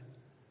thing.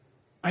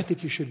 I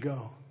think you should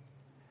go.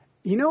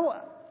 You know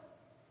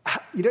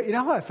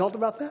how I felt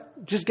about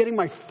that? Just getting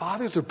my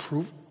father's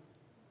approval,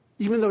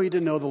 even though he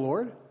didn't know the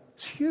Lord.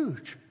 It's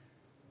huge.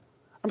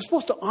 I'm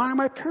supposed to honor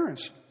my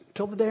parents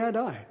till the day I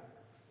die.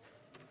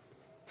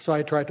 So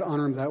I tried to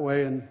honor him that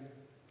way, and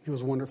it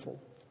was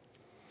wonderful.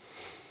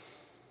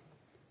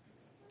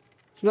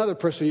 There's another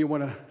person you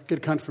want to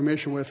get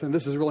confirmation with, and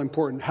this is really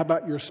important. How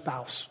about your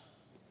spouse?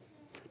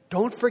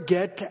 Don't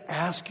forget to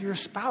ask your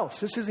spouse.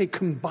 This is a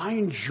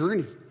combined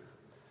journey.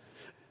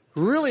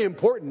 Really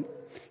important.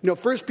 1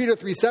 Peter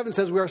 3:7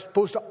 says we are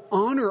supposed to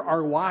honor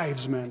our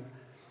wives, men.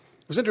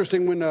 It was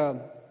interesting when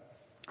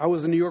I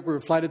was in New York, we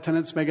were flight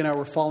attendants. Meg and I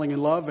were falling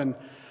in love. And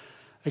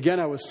again,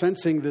 I was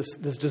sensing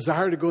this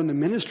desire to go in the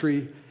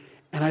ministry.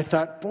 And I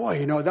thought,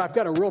 boy, I've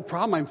got a real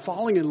problem. I'm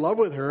falling in love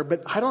with her,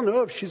 but I don't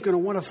know if she's going to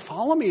want to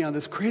follow me on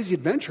this crazy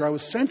adventure. I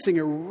was sensing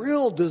a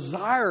real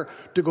desire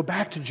to go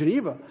back to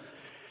Geneva.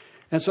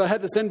 And so I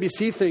had this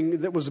NBC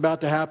thing that was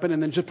about to happen.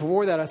 And then just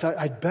before that, I thought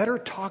I'd better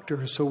talk to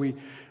her. So we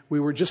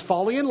were just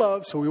falling in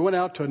love. So we went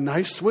out to a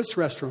nice Swiss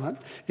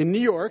restaurant in New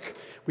York.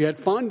 We had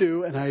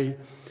fondue. And I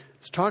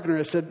was talking to her.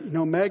 I said,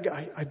 Meg,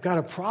 I've got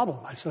a problem.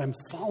 I said, I'm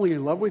falling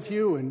in love with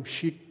you. And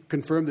she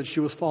confirmed that she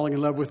was falling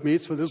in love with me.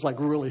 So this was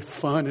really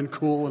fun and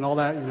cool and all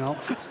that,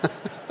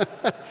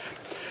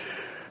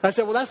 I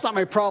said, well, that's not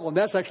my problem.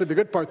 That's actually the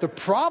good part. The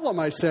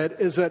problem, I said,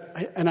 is that,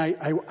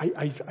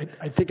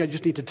 I think I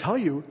just need to tell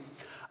you,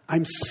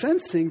 I'm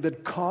sensing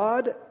that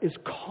God is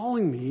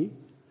calling me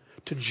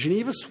to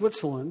Geneva,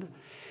 Switzerland,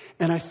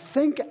 and I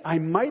think I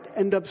might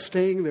end up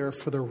staying there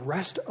for the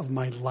rest of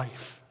my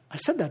life. I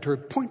said that to her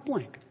point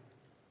blank.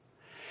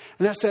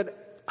 And I said,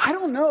 I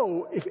don't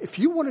know if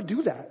you want to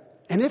do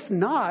that. And if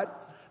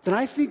not, then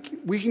I think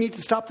we need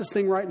to stop this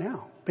thing right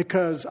now,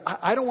 because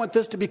I don't want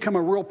this to become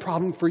a real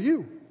problem for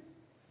you.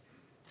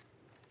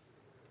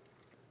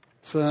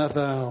 So then I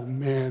thought, oh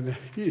man,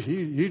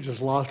 he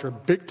just lost her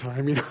big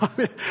time,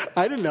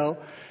 I didn't know.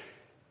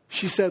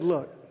 She said,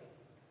 look,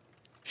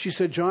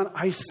 John,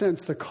 I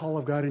sense the call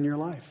of God in your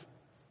life.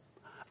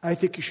 I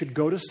think you should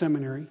go to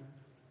seminary,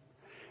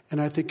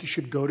 and I think you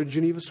should go to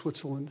Geneva,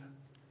 Switzerland.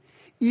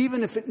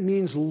 Even if it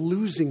means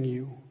losing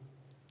you,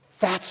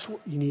 that's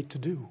what you need to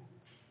do.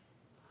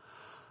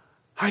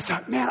 I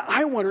thought, man,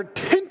 I want her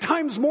 10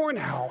 times more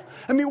now.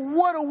 I mean,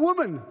 what a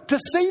woman to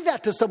say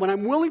that to someone.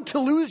 I'm willing to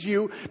lose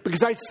you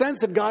because I sense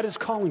that God is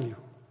calling you.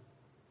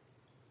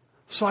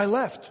 So I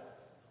left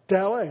to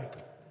L.A.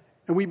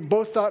 And we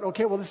both thought,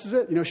 okay, well, this is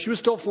it. She was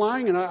still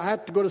flying and I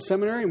had to go to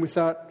seminary. And we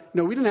thought,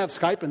 we didn't have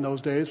Skype in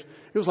those days.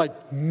 It was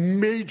like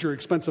major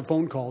expensive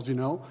phone calls,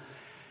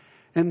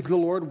 And the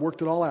Lord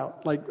worked it all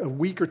out. Like a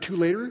week or two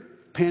later,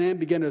 Pan Am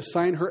began to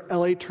assign her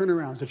L.A.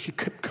 turnarounds, and she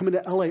kept coming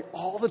to L.A.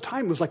 all the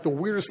time. It was like the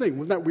weirdest thing.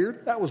 Wasn't that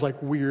weird? That was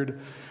like weird.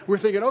 We're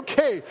thinking,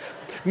 okay,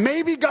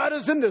 maybe God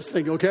is in this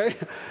thing, okay?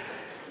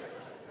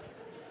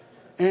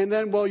 And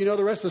then,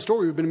 the rest of the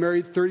story. We've been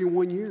married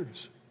 31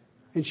 years.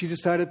 And she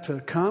decided to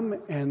come,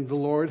 and the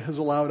Lord has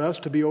allowed us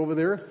to be over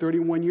there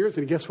 31 years.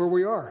 And guess where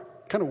we are?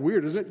 Kind of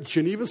weird, isn't it?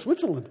 Geneva,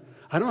 Switzerland.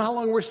 I don't know how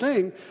long we're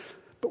staying,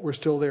 but we're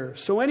still there.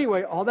 So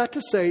anyway, all that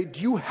to say, do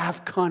you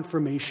have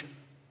confirmation?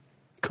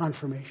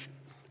 Confirmation.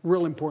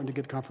 Real important to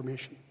get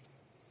confirmation.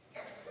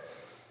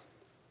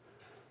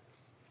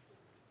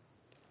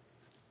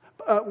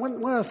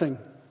 One other thing,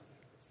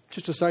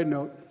 just a side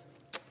note.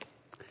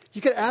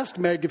 You could ask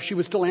Meg if she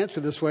would still answer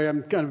this way.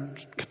 I'm kind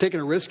of taking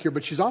a risk here,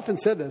 but she's often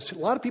said this. A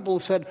lot of people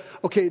have said,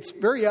 okay, it's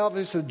very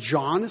obvious that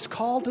John is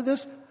called to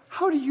this.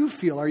 How do you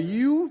feel?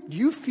 Do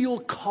you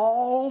feel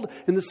called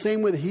in the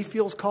same way that he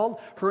feels called?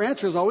 Her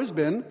answer has always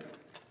been,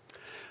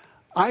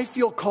 I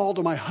feel called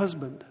to my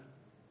husband.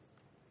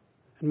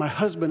 And my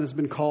husband has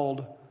been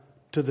called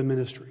to the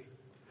ministry.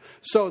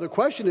 So the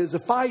question is,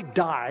 if I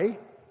die,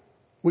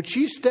 would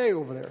she stay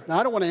over there? Now,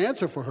 I don't want to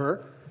answer for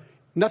her.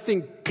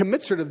 Nothing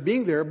commits her to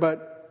being there,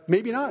 but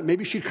maybe not.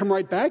 Maybe she'd come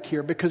right back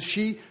here because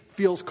she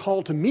feels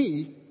called to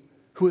me,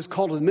 who is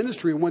called to the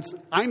ministry. And once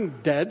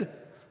I'm dead,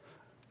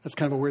 that's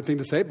kind of a weird thing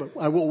to say, but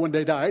I will one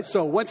day die.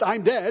 So once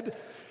I'm dead,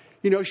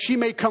 she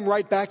may come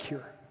right back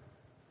here.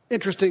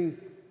 Interesting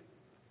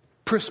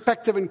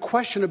perspective and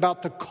question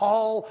about the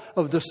call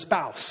of the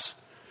spouse.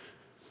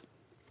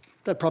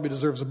 That probably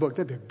deserves a book.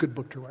 That'd be a good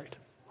book to write.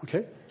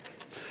 Okay?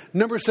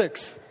 Number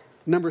six.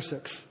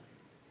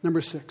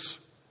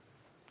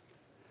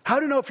 How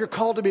to know if you're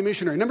called to be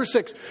missionary? Number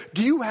 6,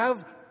 do you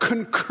have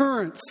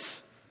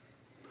concurrence?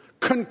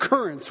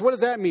 Concurrence. What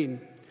does that mean?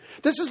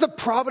 This is the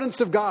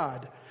providence of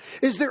God.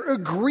 Is there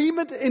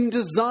agreement in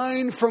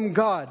design from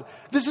God?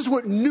 This is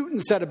what Newton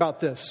said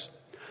about this.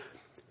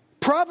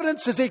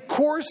 Providence is a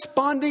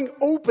corresponding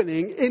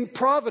opening in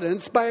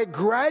providence by a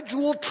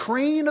gradual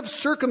train of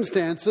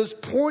circumstances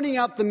pointing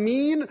out the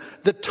mean,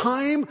 the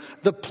time,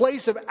 the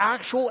place of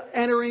actual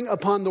entering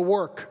upon the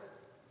work.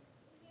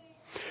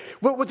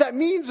 But what that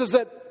means is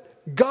that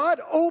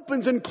God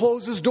opens and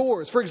closes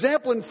doors. For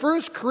example, in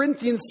 1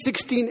 Corinthians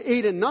 16,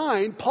 8 and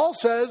 9, Paul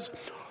says,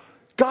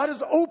 God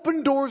has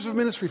opened doors of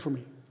ministry for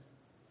me.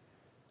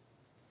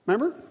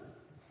 Remember?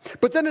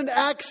 But then in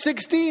Acts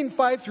 16,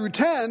 5 through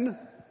 10,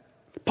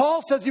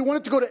 Paul says he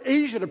wanted to go to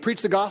Asia to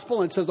preach the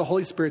gospel, and it says the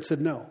Holy Spirit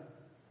said no.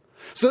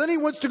 So then he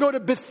wants to go to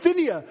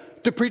Bithynia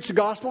to preach the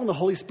gospel, and the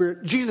Holy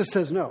Spirit, Jesus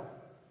says no.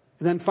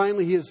 And then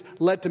finally he is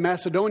led to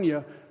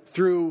Macedonia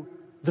through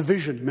the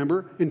vision,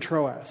 remember, in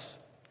Troas.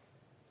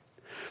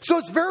 So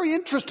it's very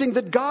interesting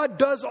that God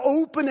does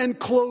open and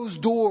close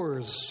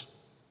doors.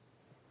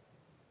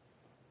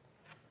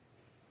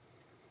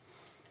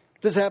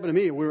 This happened to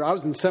me. I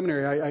was in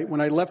seminary.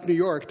 When I left New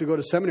York to go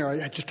to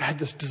seminary, I just had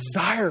this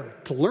desire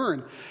to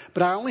learn.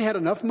 But I only had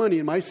enough money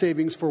in my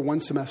savings for one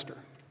semester.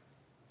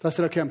 So I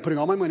said, okay, I'm putting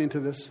all my money into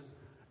this,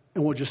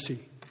 and we'll just see.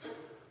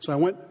 So I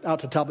went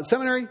out to Talbot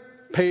Seminary,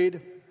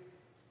 paid,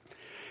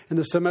 and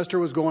the semester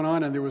was going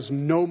on, and there was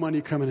no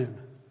money coming in.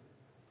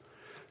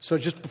 So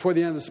just before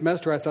the end of the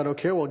semester, I thought,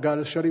 okay, well, God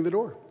is shutting the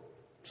door.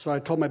 So I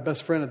told my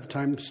best friend at the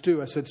time,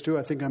 Stu, I said, Stu,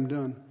 I think I'm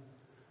done.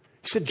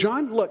 He said,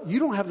 John, look, you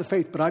don't have the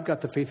faith, but I've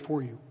got the faith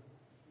for you.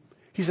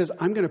 He says,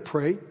 I'm going to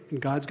pray, and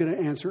God's going to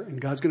answer,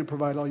 and God's going to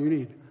provide all you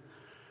need.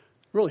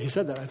 Really, he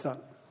said that. I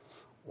thought,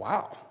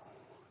 wow.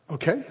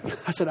 Okay.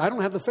 I said, I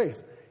don't have the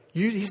faith.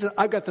 He said,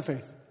 I've got the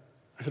faith.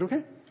 I said,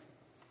 okay.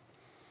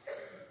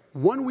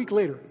 1 week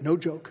later, no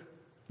joke,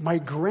 my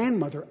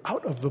grandmother,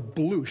 out of the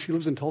blue, she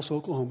lives in Tulsa,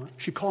 Oklahoma,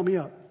 she called me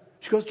up.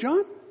 She goes,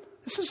 John,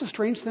 this is a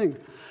strange thing.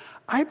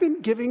 I've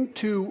been giving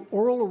to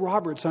Oral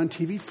Roberts on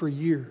TV for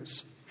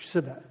years. She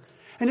said that.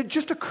 And it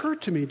just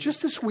occurred to me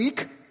just this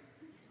week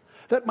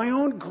that my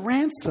own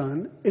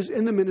grandson is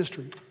in the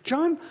ministry.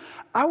 John,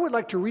 I would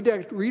like to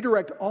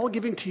redirect all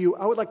giving to you.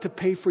 I would like to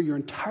pay for your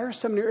entire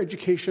seminary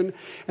education,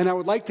 and I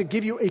would like to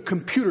give you a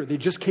computer. They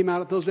just came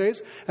out at those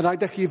days, and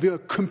I'd like to give you a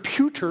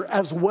computer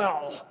as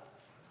well.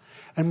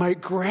 And my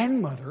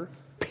grandmother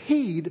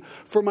paid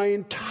for my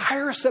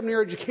entire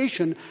seminary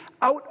education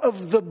out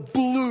of the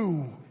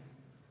blue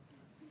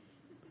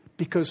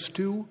because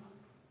Stu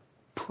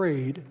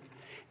prayed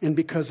and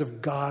because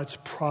of God's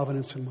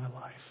providence in my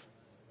life.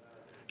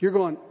 You're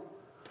going,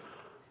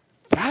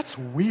 that's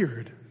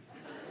weird.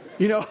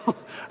 You know,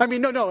 I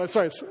mean, no,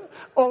 sorry.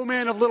 Oh,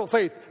 man of little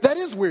faith. That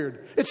is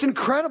weird. It's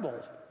incredible.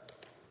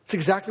 It's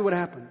exactly what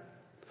happened.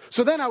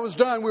 So then I was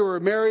done. We were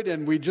married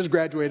and we just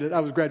graduated. I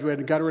was graduated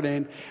and got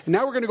ordained. And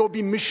now we're going to go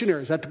be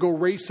missionaries. I have to go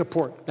raise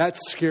support. That's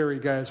scary,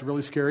 guys.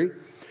 Really scary.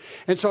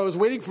 And so I was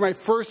waiting for my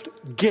first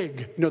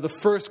gig. You know, the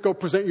first go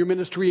present your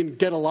ministry and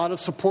get a lot of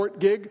support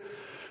gig.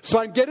 So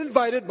I get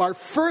invited. My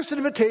first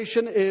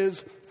invitation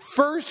is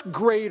first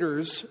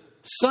graders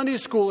Sunday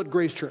school at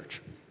Grace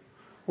Church.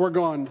 We're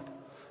going,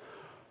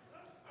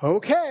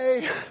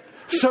 okay.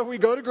 So we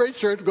go to Grace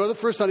Church, go to the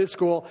first Sunday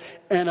school,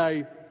 and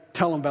I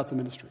tell them about the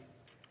ministry.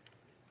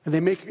 And they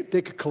make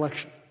a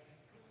collection.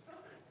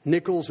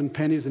 Nickels and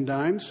pennies and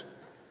dimes.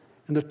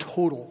 And the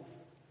total,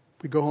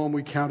 we go home,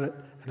 we count it,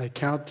 and I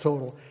count the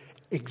total.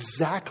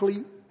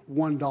 Exactly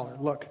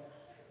 $1. Look.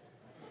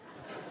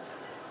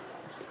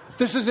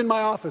 This is in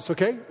my office,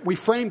 okay? We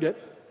framed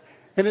it.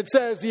 And it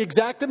says, the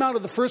exact amount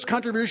of the first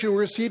contribution we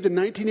received in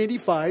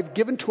 1985,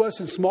 given to us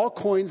in small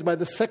coins by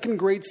the second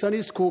grade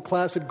Sunday school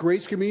class at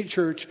Grace Community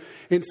Church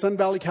in Sun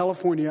Valley,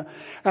 California,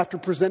 after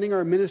presenting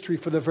our ministry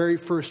for the very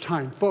first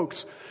time.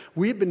 Folks,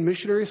 we have been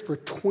missionaries for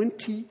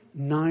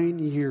 29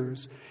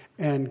 years,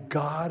 and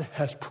God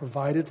has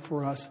provided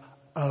for us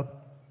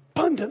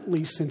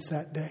abundantly since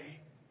that day.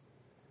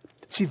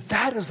 See,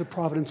 that is the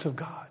providence of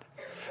God.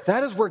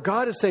 That is where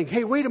God is saying,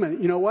 hey, wait a minute,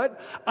 you know what?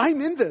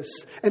 I'm in this,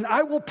 and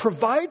I will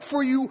provide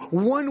for you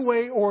one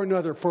way or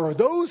another. For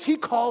those he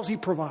calls, he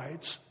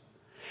provides.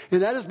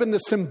 And that has been the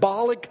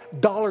symbolic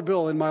dollar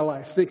bill in my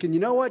life. Thinking, you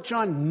know what,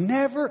 John?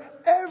 Never,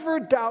 ever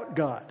doubt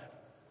God.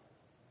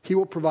 He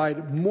will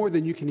provide more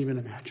than you can even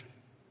imagine.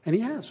 And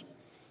he has.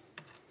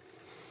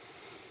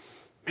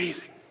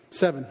 Amazing.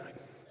 7.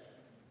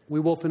 We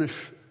will finish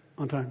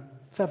on time.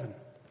 7.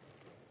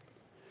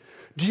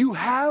 Do you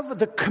have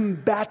the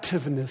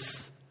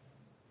combativeness?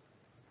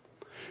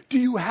 Do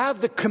you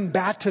have the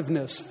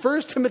combativeness?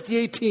 1 Timothy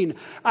 18.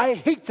 I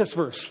hate this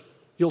verse.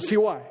 You'll see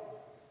why.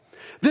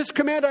 This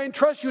command I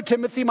entrust you,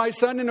 Timothy, my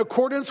son, in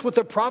accordance with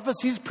the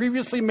prophecies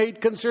previously made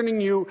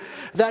concerning you,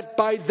 that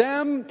by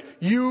them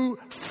you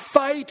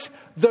fight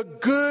the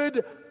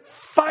good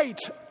fight.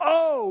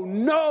 Oh,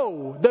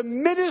 no. The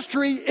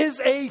ministry is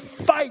a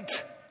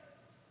fight.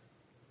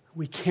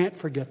 We can't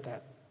forget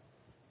that.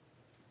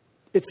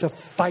 It's a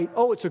fight.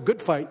 Oh, it's a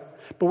good fight.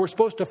 But we're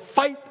supposed to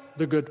fight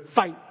the good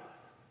fight.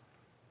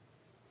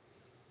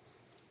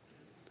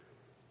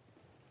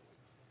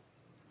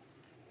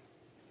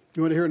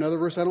 You want to hear another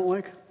verse I don't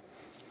like?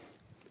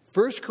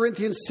 1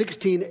 Corinthians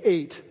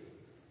 16:8.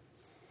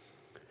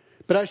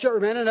 But I shall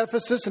remain in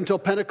Ephesus until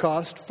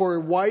Pentecost, for a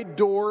wide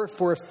door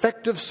for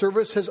effective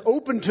service has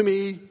opened to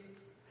me,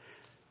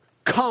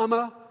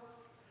 comma,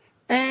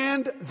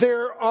 and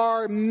there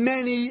are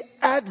many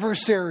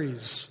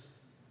adversaries.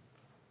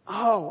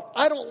 Oh,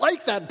 I don't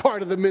like that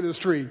part of the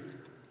ministry.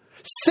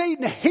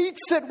 Satan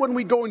hates it when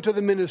we go into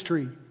the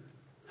ministry.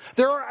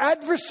 There are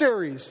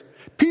adversaries.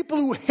 People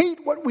who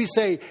hate what we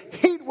say,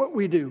 hate what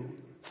we do.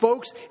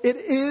 Folks, it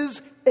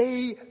is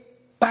a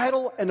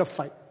battle and a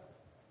fight.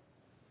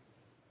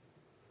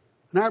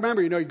 And I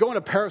remember, going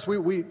to Paris, we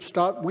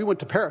went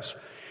to Paris.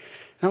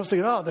 And I was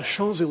thinking, the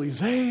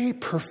Champs-Élysées,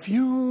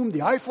 perfume,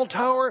 the Eiffel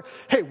Tower.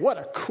 Hey, what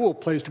a cool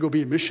place to go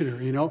be a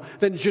missionary,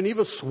 Then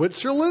Geneva,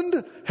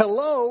 Switzerland.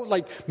 Hello,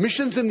 like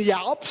missions in the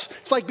Alps.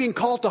 It's like being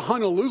called to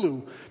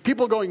Honolulu.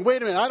 People going,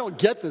 wait a minute, I don't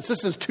get this.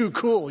 This is too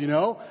cool, Well,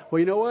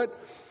 you know what?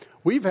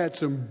 We've had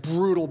some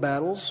brutal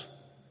battles.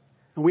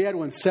 And we had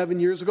one 7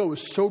 years ago. It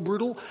was so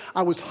brutal.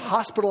 I was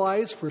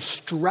hospitalized for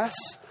stress.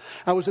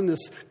 I was in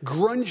this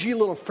grungy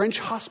little French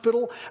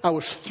hospital. I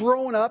was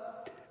thrown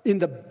up in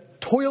the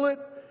toilet.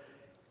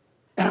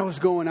 And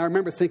I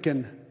remember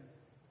thinking,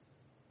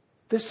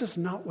 this is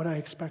not what I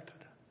expected.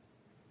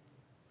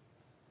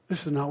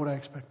 This is not what I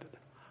expected.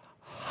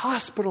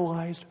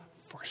 Hospitalized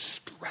for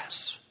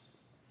stress.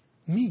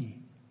 Me.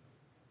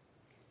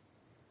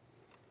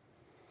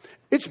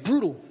 It's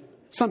brutal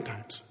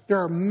sometimes. There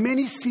are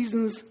many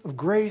seasons of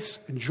grace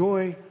and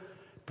joy,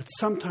 But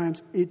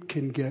sometimes it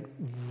can get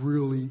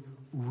really,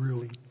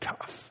 really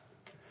tough.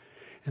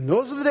 And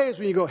those are the days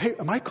when you go, hey,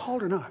 am I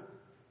called or not?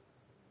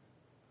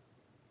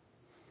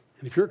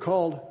 And if you're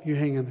called, you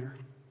hang in there.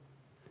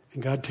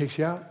 And God takes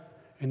you out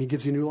and He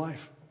gives you new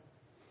life.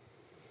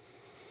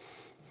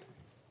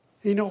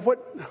 You know,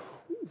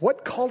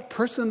 what called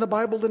person in the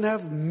Bible didn't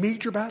have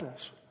major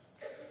battles?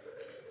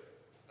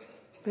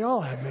 They all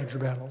had major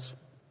battles.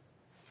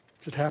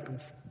 It just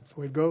happens. That's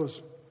the way it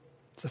goes.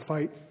 It's a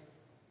fight.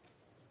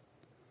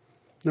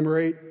 Number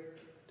 8,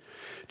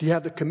 do you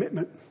have the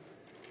commitment?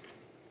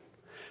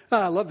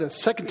 I love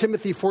this. 2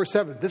 Timothy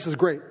 4:7. This is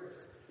great.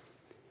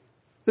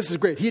 This is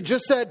great. He had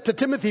just said to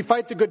Timothy,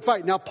 fight the good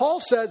fight. Now, Paul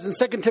says in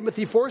 2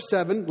 Timothy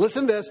 4:7,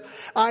 listen to this,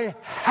 I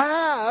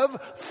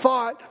have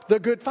fought the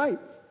good fight.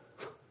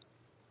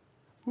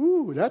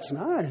 Ooh, that's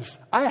nice.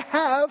 I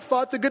have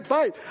fought the good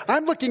fight.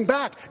 I'm looking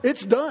back.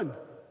 It's done.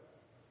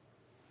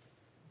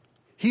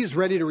 He's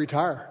ready to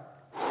retire.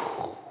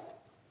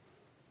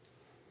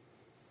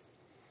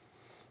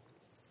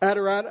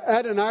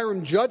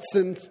 Adoniram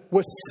Judson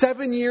was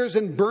 7 years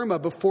in Burma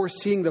before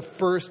seeing the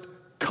first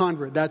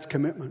convert. That's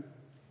commitment.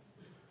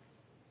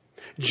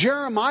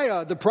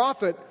 Jeremiah, the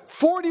prophet,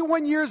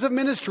 41 years of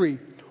ministry.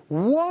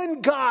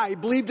 One guy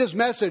believed his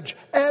message,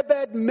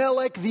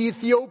 Ebed-Melech the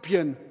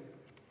Ethiopian.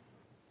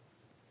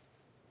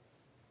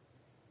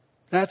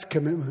 That's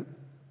commitment.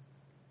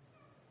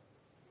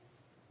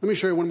 Let me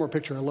show you one more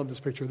picture. I love this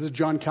picture. This is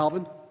John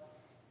Calvin.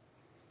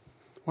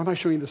 Why am I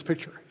showing you this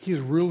picture? He's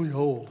really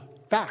old.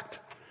 Fact.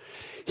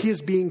 He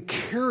is being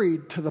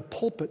carried to the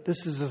pulpit.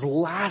 This is his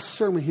last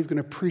sermon he's going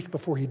to preach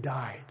before he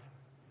died.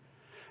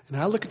 And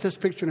I look at this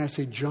picture and I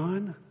say,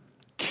 John,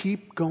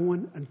 keep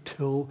going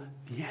until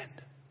the end.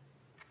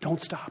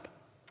 Don't stop.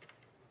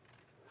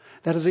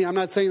 That is, I'm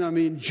not saying I'm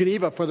in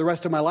Geneva for the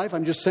rest of my life.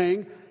 I'm just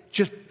saying,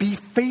 just be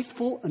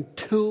faithful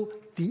until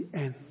the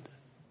end.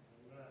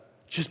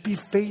 Just be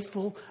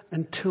faithful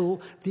until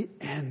the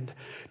end.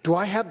 Do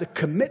I have the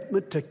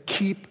commitment to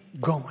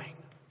keep going?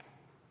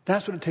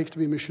 That's what it takes to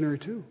be a missionary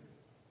too.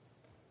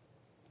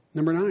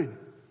 Number 9.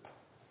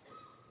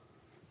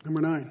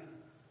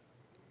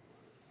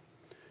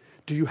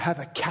 Do you have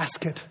a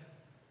casket?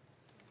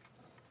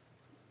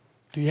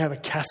 Do you have a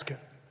casket?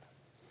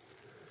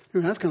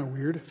 That's kind of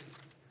weird.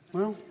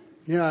 Well,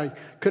 yeah, I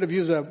could have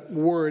used a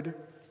word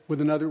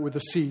with a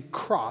C,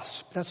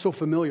 cross. That's so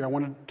familiar. I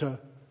wanted to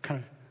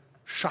kind of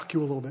shock you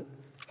a little bit.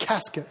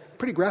 Casket,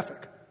 pretty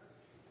graphic.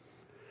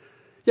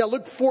 Yeah,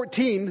 Luke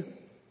 14,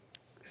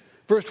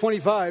 verse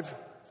 25.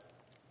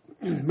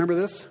 Remember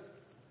this?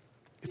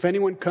 If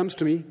anyone comes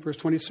to me, verse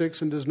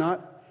 26, and does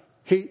not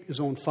hate his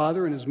own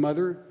father and his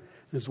mother, and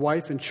his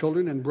wife and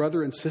children and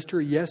brother and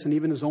sister, yes, and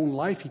even his own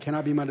life, he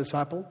cannot be my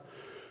disciple.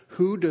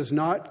 Who does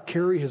not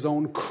carry his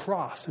own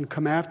cross and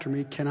come after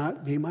me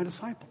cannot be my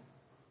disciple.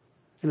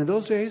 And in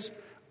those days,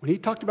 when he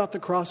talked about the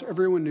cross,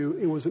 everyone knew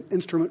it was an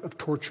instrument of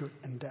torture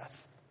and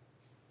death.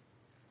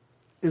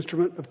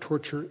 Instrument of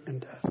torture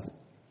and death.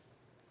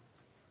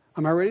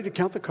 Am I ready to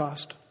count the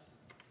cost?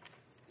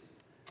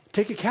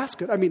 Take a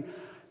casket. I mean,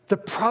 the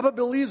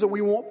probability is that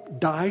we won't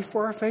die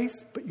for our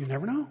faith, but you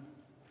never know.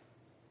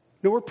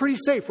 No, we're pretty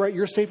safe, right?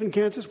 You're safe in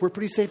Kansas. We're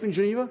pretty safe in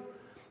Geneva.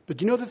 But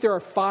do you know that there are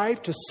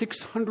 500 to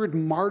 600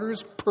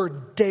 martyrs per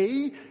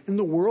day in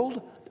the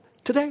world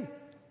today?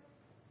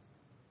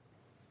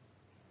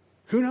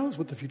 Who knows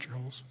what the future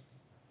holds?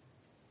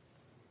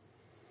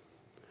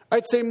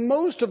 I'd say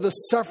most of the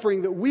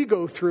suffering that we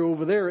go through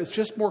over there is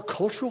just more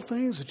cultural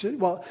things.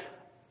 A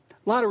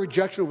lot of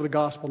rejection over the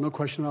gospel, no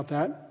question about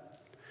that.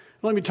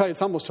 Let me tell you,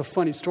 it's almost a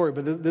funny story,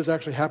 but this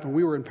actually happened.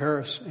 We were in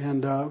Paris,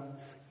 and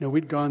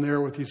we'd gone there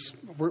with these.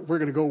 We're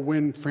going to go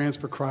win France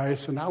for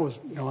Christ, and I was,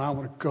 I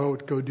want to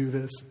go do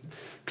this,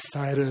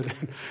 excited,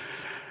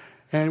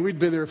 and we'd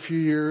been there a few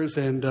years,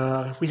 and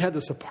we had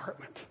this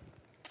apartment,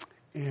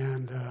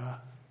 and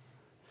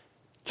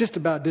just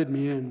about did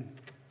me in.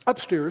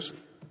 Upstairs,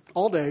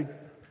 all day,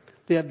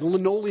 they had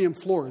linoleum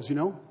floors,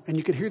 and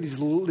you could hear this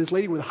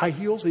lady with high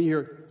heels, and you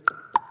hear.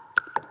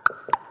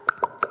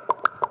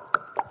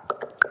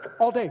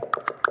 All day.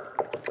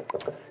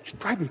 She'd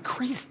drive me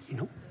crazy,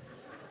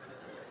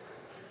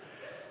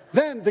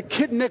 Then the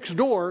kid next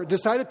door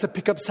decided to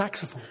pick up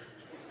saxophone.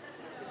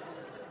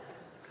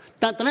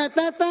 I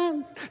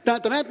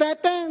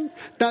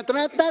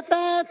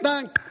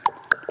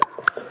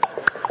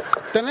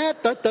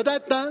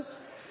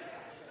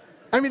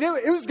mean,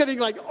 it was getting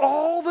like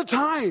all the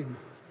time.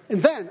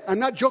 And then, I'm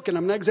not joking,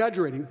 I'm not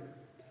exaggerating.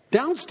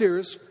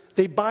 Downstairs,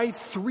 they buy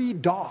 3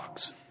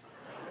 dogs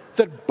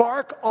that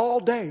bark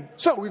all day.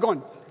 So we're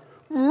going.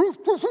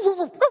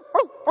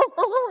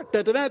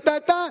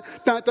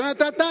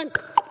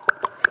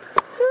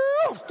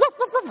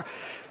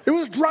 It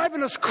was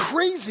driving us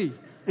crazy.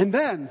 And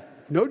then,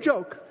 no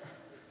joke,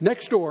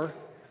 next door,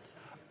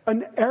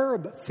 an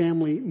Arab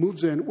family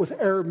moves in with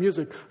Arab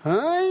music. Am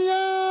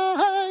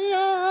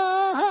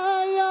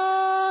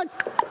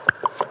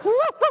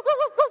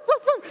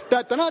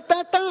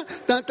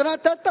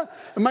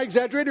I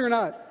exaggerating or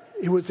not?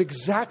 It was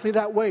exactly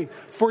that way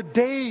for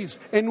days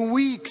and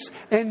weeks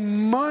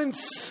and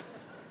months.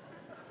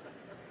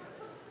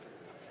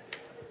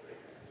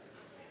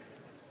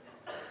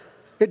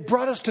 It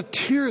brought us to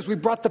tears. We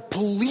brought the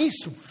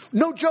police,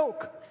 no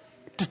joke,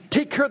 to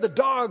take care of the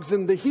dogs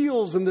and the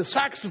heels and the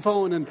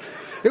saxophone. And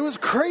it was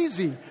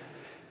crazy.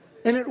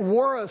 And it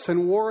wore us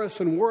and wore us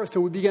and wore us.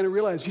 And we began to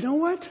realize, you know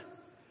what?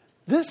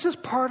 This is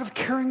part of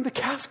carrying the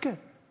casket.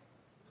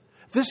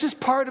 This is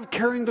part of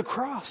carrying the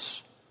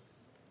cross.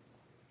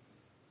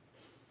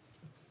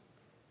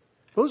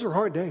 Those were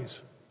hard days.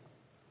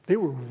 They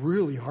were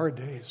really hard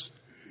days.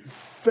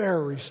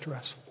 Very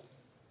stressful.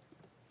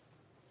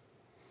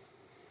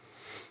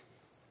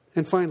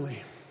 And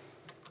finally,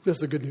 this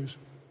is the good news.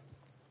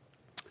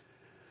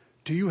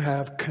 Do you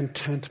have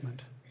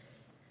contentment?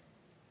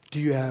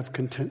 Do you have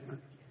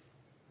contentment?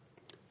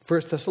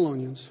 1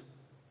 Thessalonians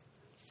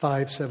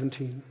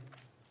 5:17.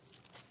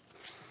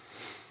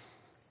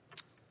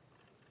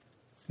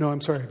 No,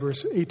 I'm sorry,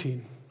 verse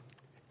 18.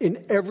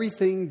 In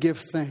everything give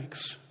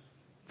thanks,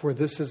 for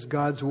this is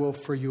God's will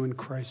for you in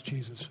Christ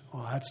Jesus.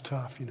 Oh, that's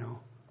tough, you know.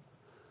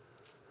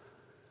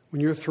 When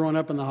you're thrown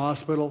up in the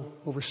hospital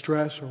over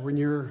stress, or when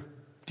you're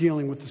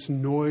dealing with this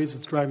noise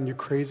that's driving you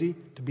crazy,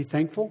 to be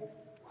thankful,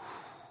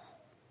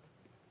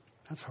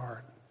 that's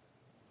hard.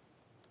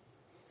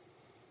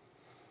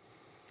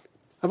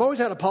 I've always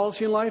had a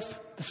policy in life.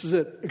 This is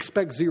it.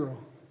 Expect zero.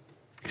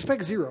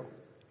 Expect zero.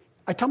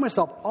 I tell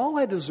myself, all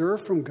I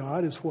deserve from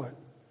God is what?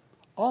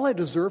 All I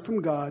deserve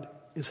from God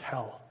is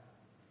hell.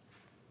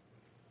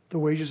 The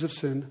wages of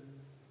sin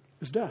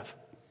is death.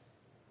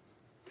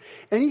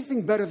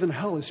 Anything better than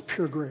hell is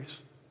pure grace.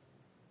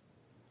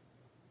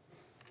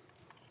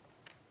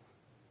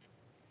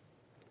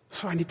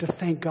 So I need to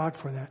thank God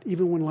for that,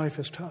 even when life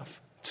is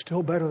tough. It's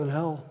still better than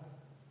hell.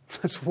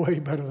 That's way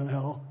better than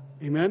hell.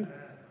 Amen?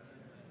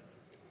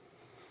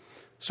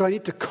 So I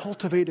need to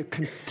cultivate a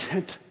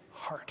content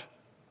heart.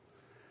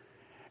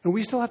 And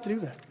we still have to do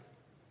that.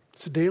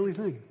 It's a daily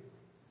thing. You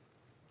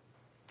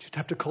just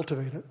have to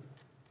cultivate it.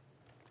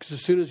 Because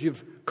as soon as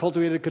you've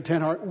cultivated a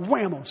content heart,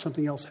 whammo,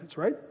 something else hits,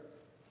 right?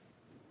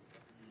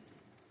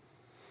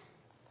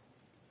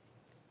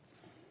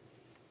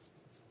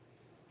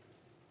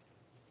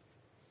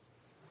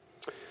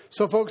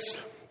 So,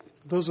 folks,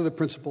 those are the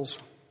principles.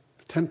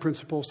 10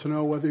 principles to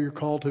know whether you're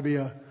called to be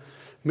a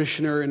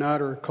missionary or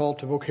not, or called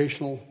to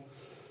vocational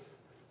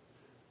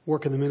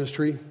work in the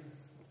ministry.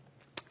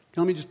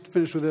 Let me just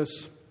finish with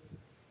this.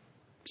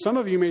 Some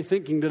of you may be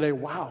thinking today,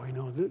 wow, you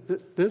know,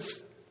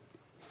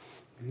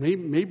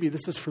 maybe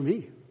this is for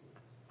me.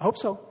 I hope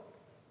so.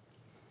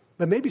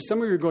 But maybe some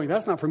of you are going,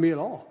 that's not for me at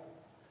all.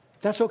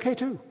 That's okay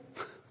too.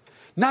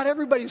 Not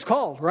everybody's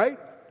called, right?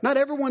 Not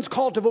everyone's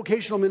called to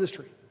vocational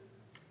ministry.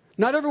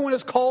 Not everyone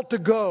is called to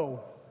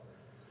go.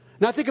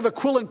 Now think of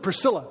Aquila and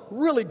Priscilla.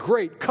 Really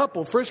great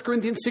couple. 1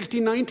 Corinthians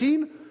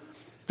 16:19.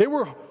 They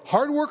were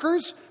hard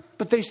workers,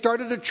 but they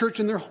started a church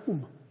in their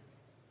home.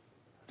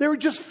 They were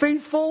just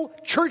faithful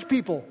church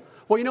people.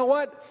 Well, you know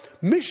what?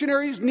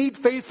 Missionaries need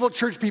faithful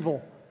church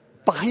people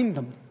behind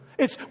them.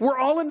 We're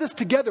all in this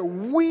together.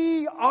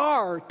 We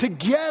are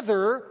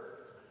together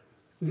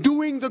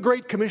doing the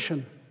Great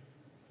Commission.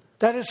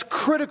 That is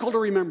critical to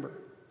remember.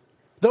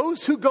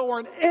 Those who go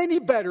aren't any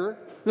better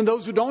than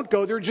those who don't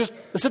go.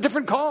 It's a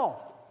different call.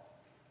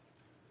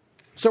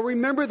 So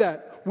remember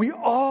that. We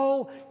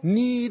all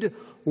need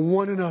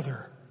one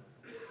another.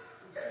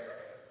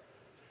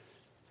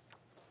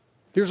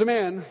 There's a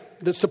man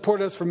that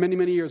supported us for many,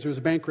 many years. He was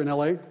a banker in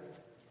L.A.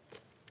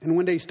 And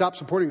one day he stopped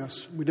supporting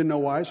us. We didn't know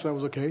why, so that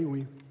was okay.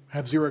 We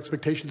have zero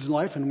expectations in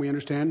life, and we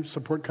understand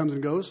support comes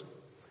and goes.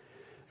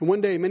 And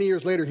one day, many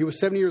years later, he was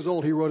 70 years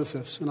old. He wrote us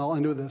this, and I'll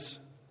end with this.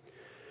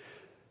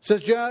 It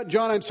says,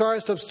 John, I'm sorry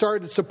to have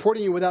started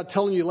supporting you without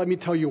telling you. Let me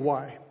tell you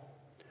why.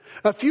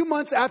 A few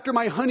months after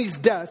my honey's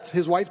death,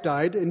 his wife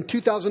died, in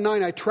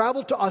 2009, I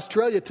traveled to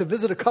Australia to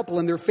visit a couple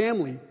and their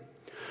family.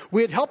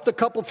 We had helped the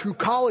couple through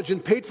college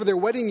and paid for their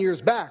wedding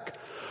years back.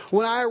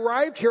 When I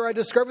arrived here, I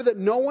discovered that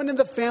no one in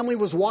the family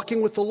was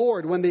walking with the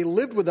Lord. When they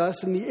lived with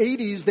us in the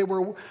 80s,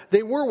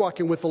 they were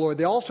walking with the Lord.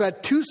 They also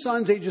had 2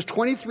 sons, ages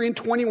 23 and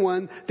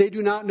 21. They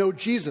do not know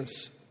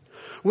Jesus.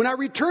 When I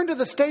returned to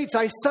the States,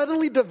 I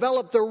suddenly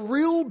developed a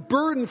real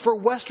burden for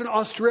Western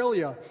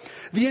Australia.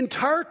 The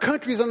entire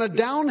country is on a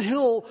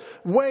downhill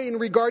way in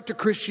regard to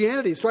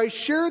Christianity. So I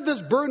shared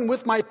this burden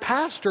with my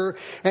pastor,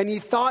 and he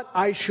thought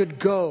I should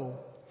go.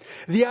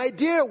 The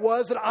idea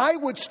was that I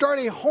would start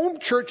a home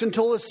church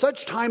until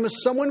such time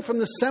as someone from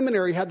the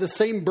seminary had the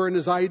same burden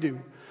as I do.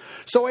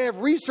 So I have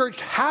researched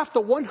half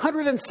the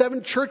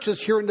 107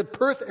 churches here in the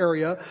Perth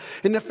area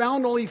and have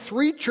found only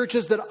 3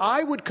 churches that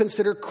I would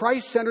consider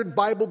Christ-centered,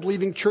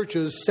 Bible-believing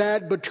churches.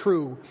 Sad but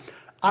true.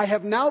 I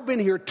have now been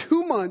here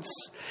 2 months,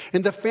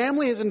 and the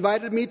family has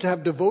invited me to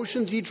have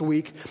devotions each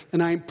week,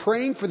 and I am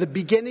praying for the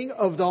beginning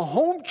of the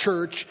home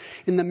church.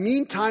 In the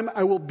meantime,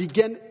 I will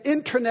begin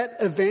internet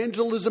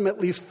evangelism at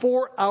least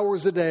 4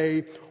 hours a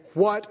day.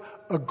 What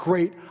a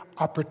great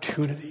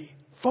opportunity.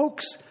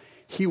 Folks,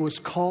 he was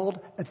called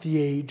at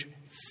the age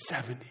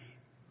 70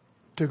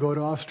 to go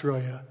to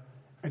Australia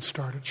and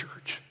start a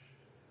church.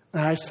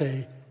 And I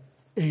say,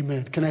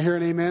 amen. Can I hear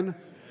an amen?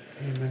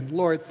 Amen.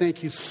 Lord,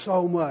 thank you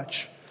so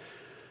much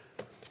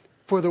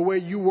for the way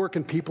you work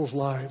in people's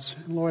lives.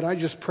 And Lord, I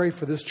just pray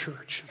for this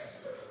church.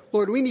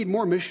 Lord, we need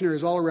more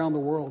missionaries all around the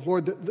world.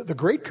 Lord, the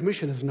Great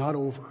Commission is not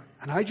over.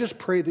 And I just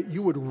pray that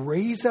you would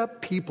raise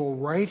up people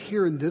right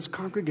here in this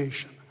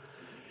congregation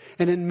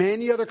and in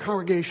many other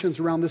congregations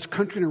around this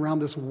country and around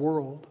this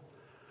world.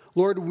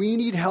 Lord, we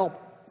need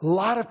help. A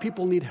lot of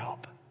people need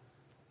help.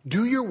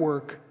 Do your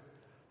work.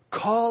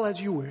 Call as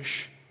you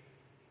wish.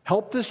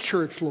 Help this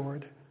church,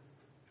 Lord.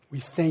 We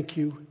thank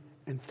you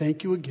and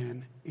thank you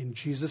again. In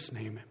Jesus'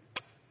 name,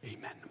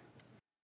 amen.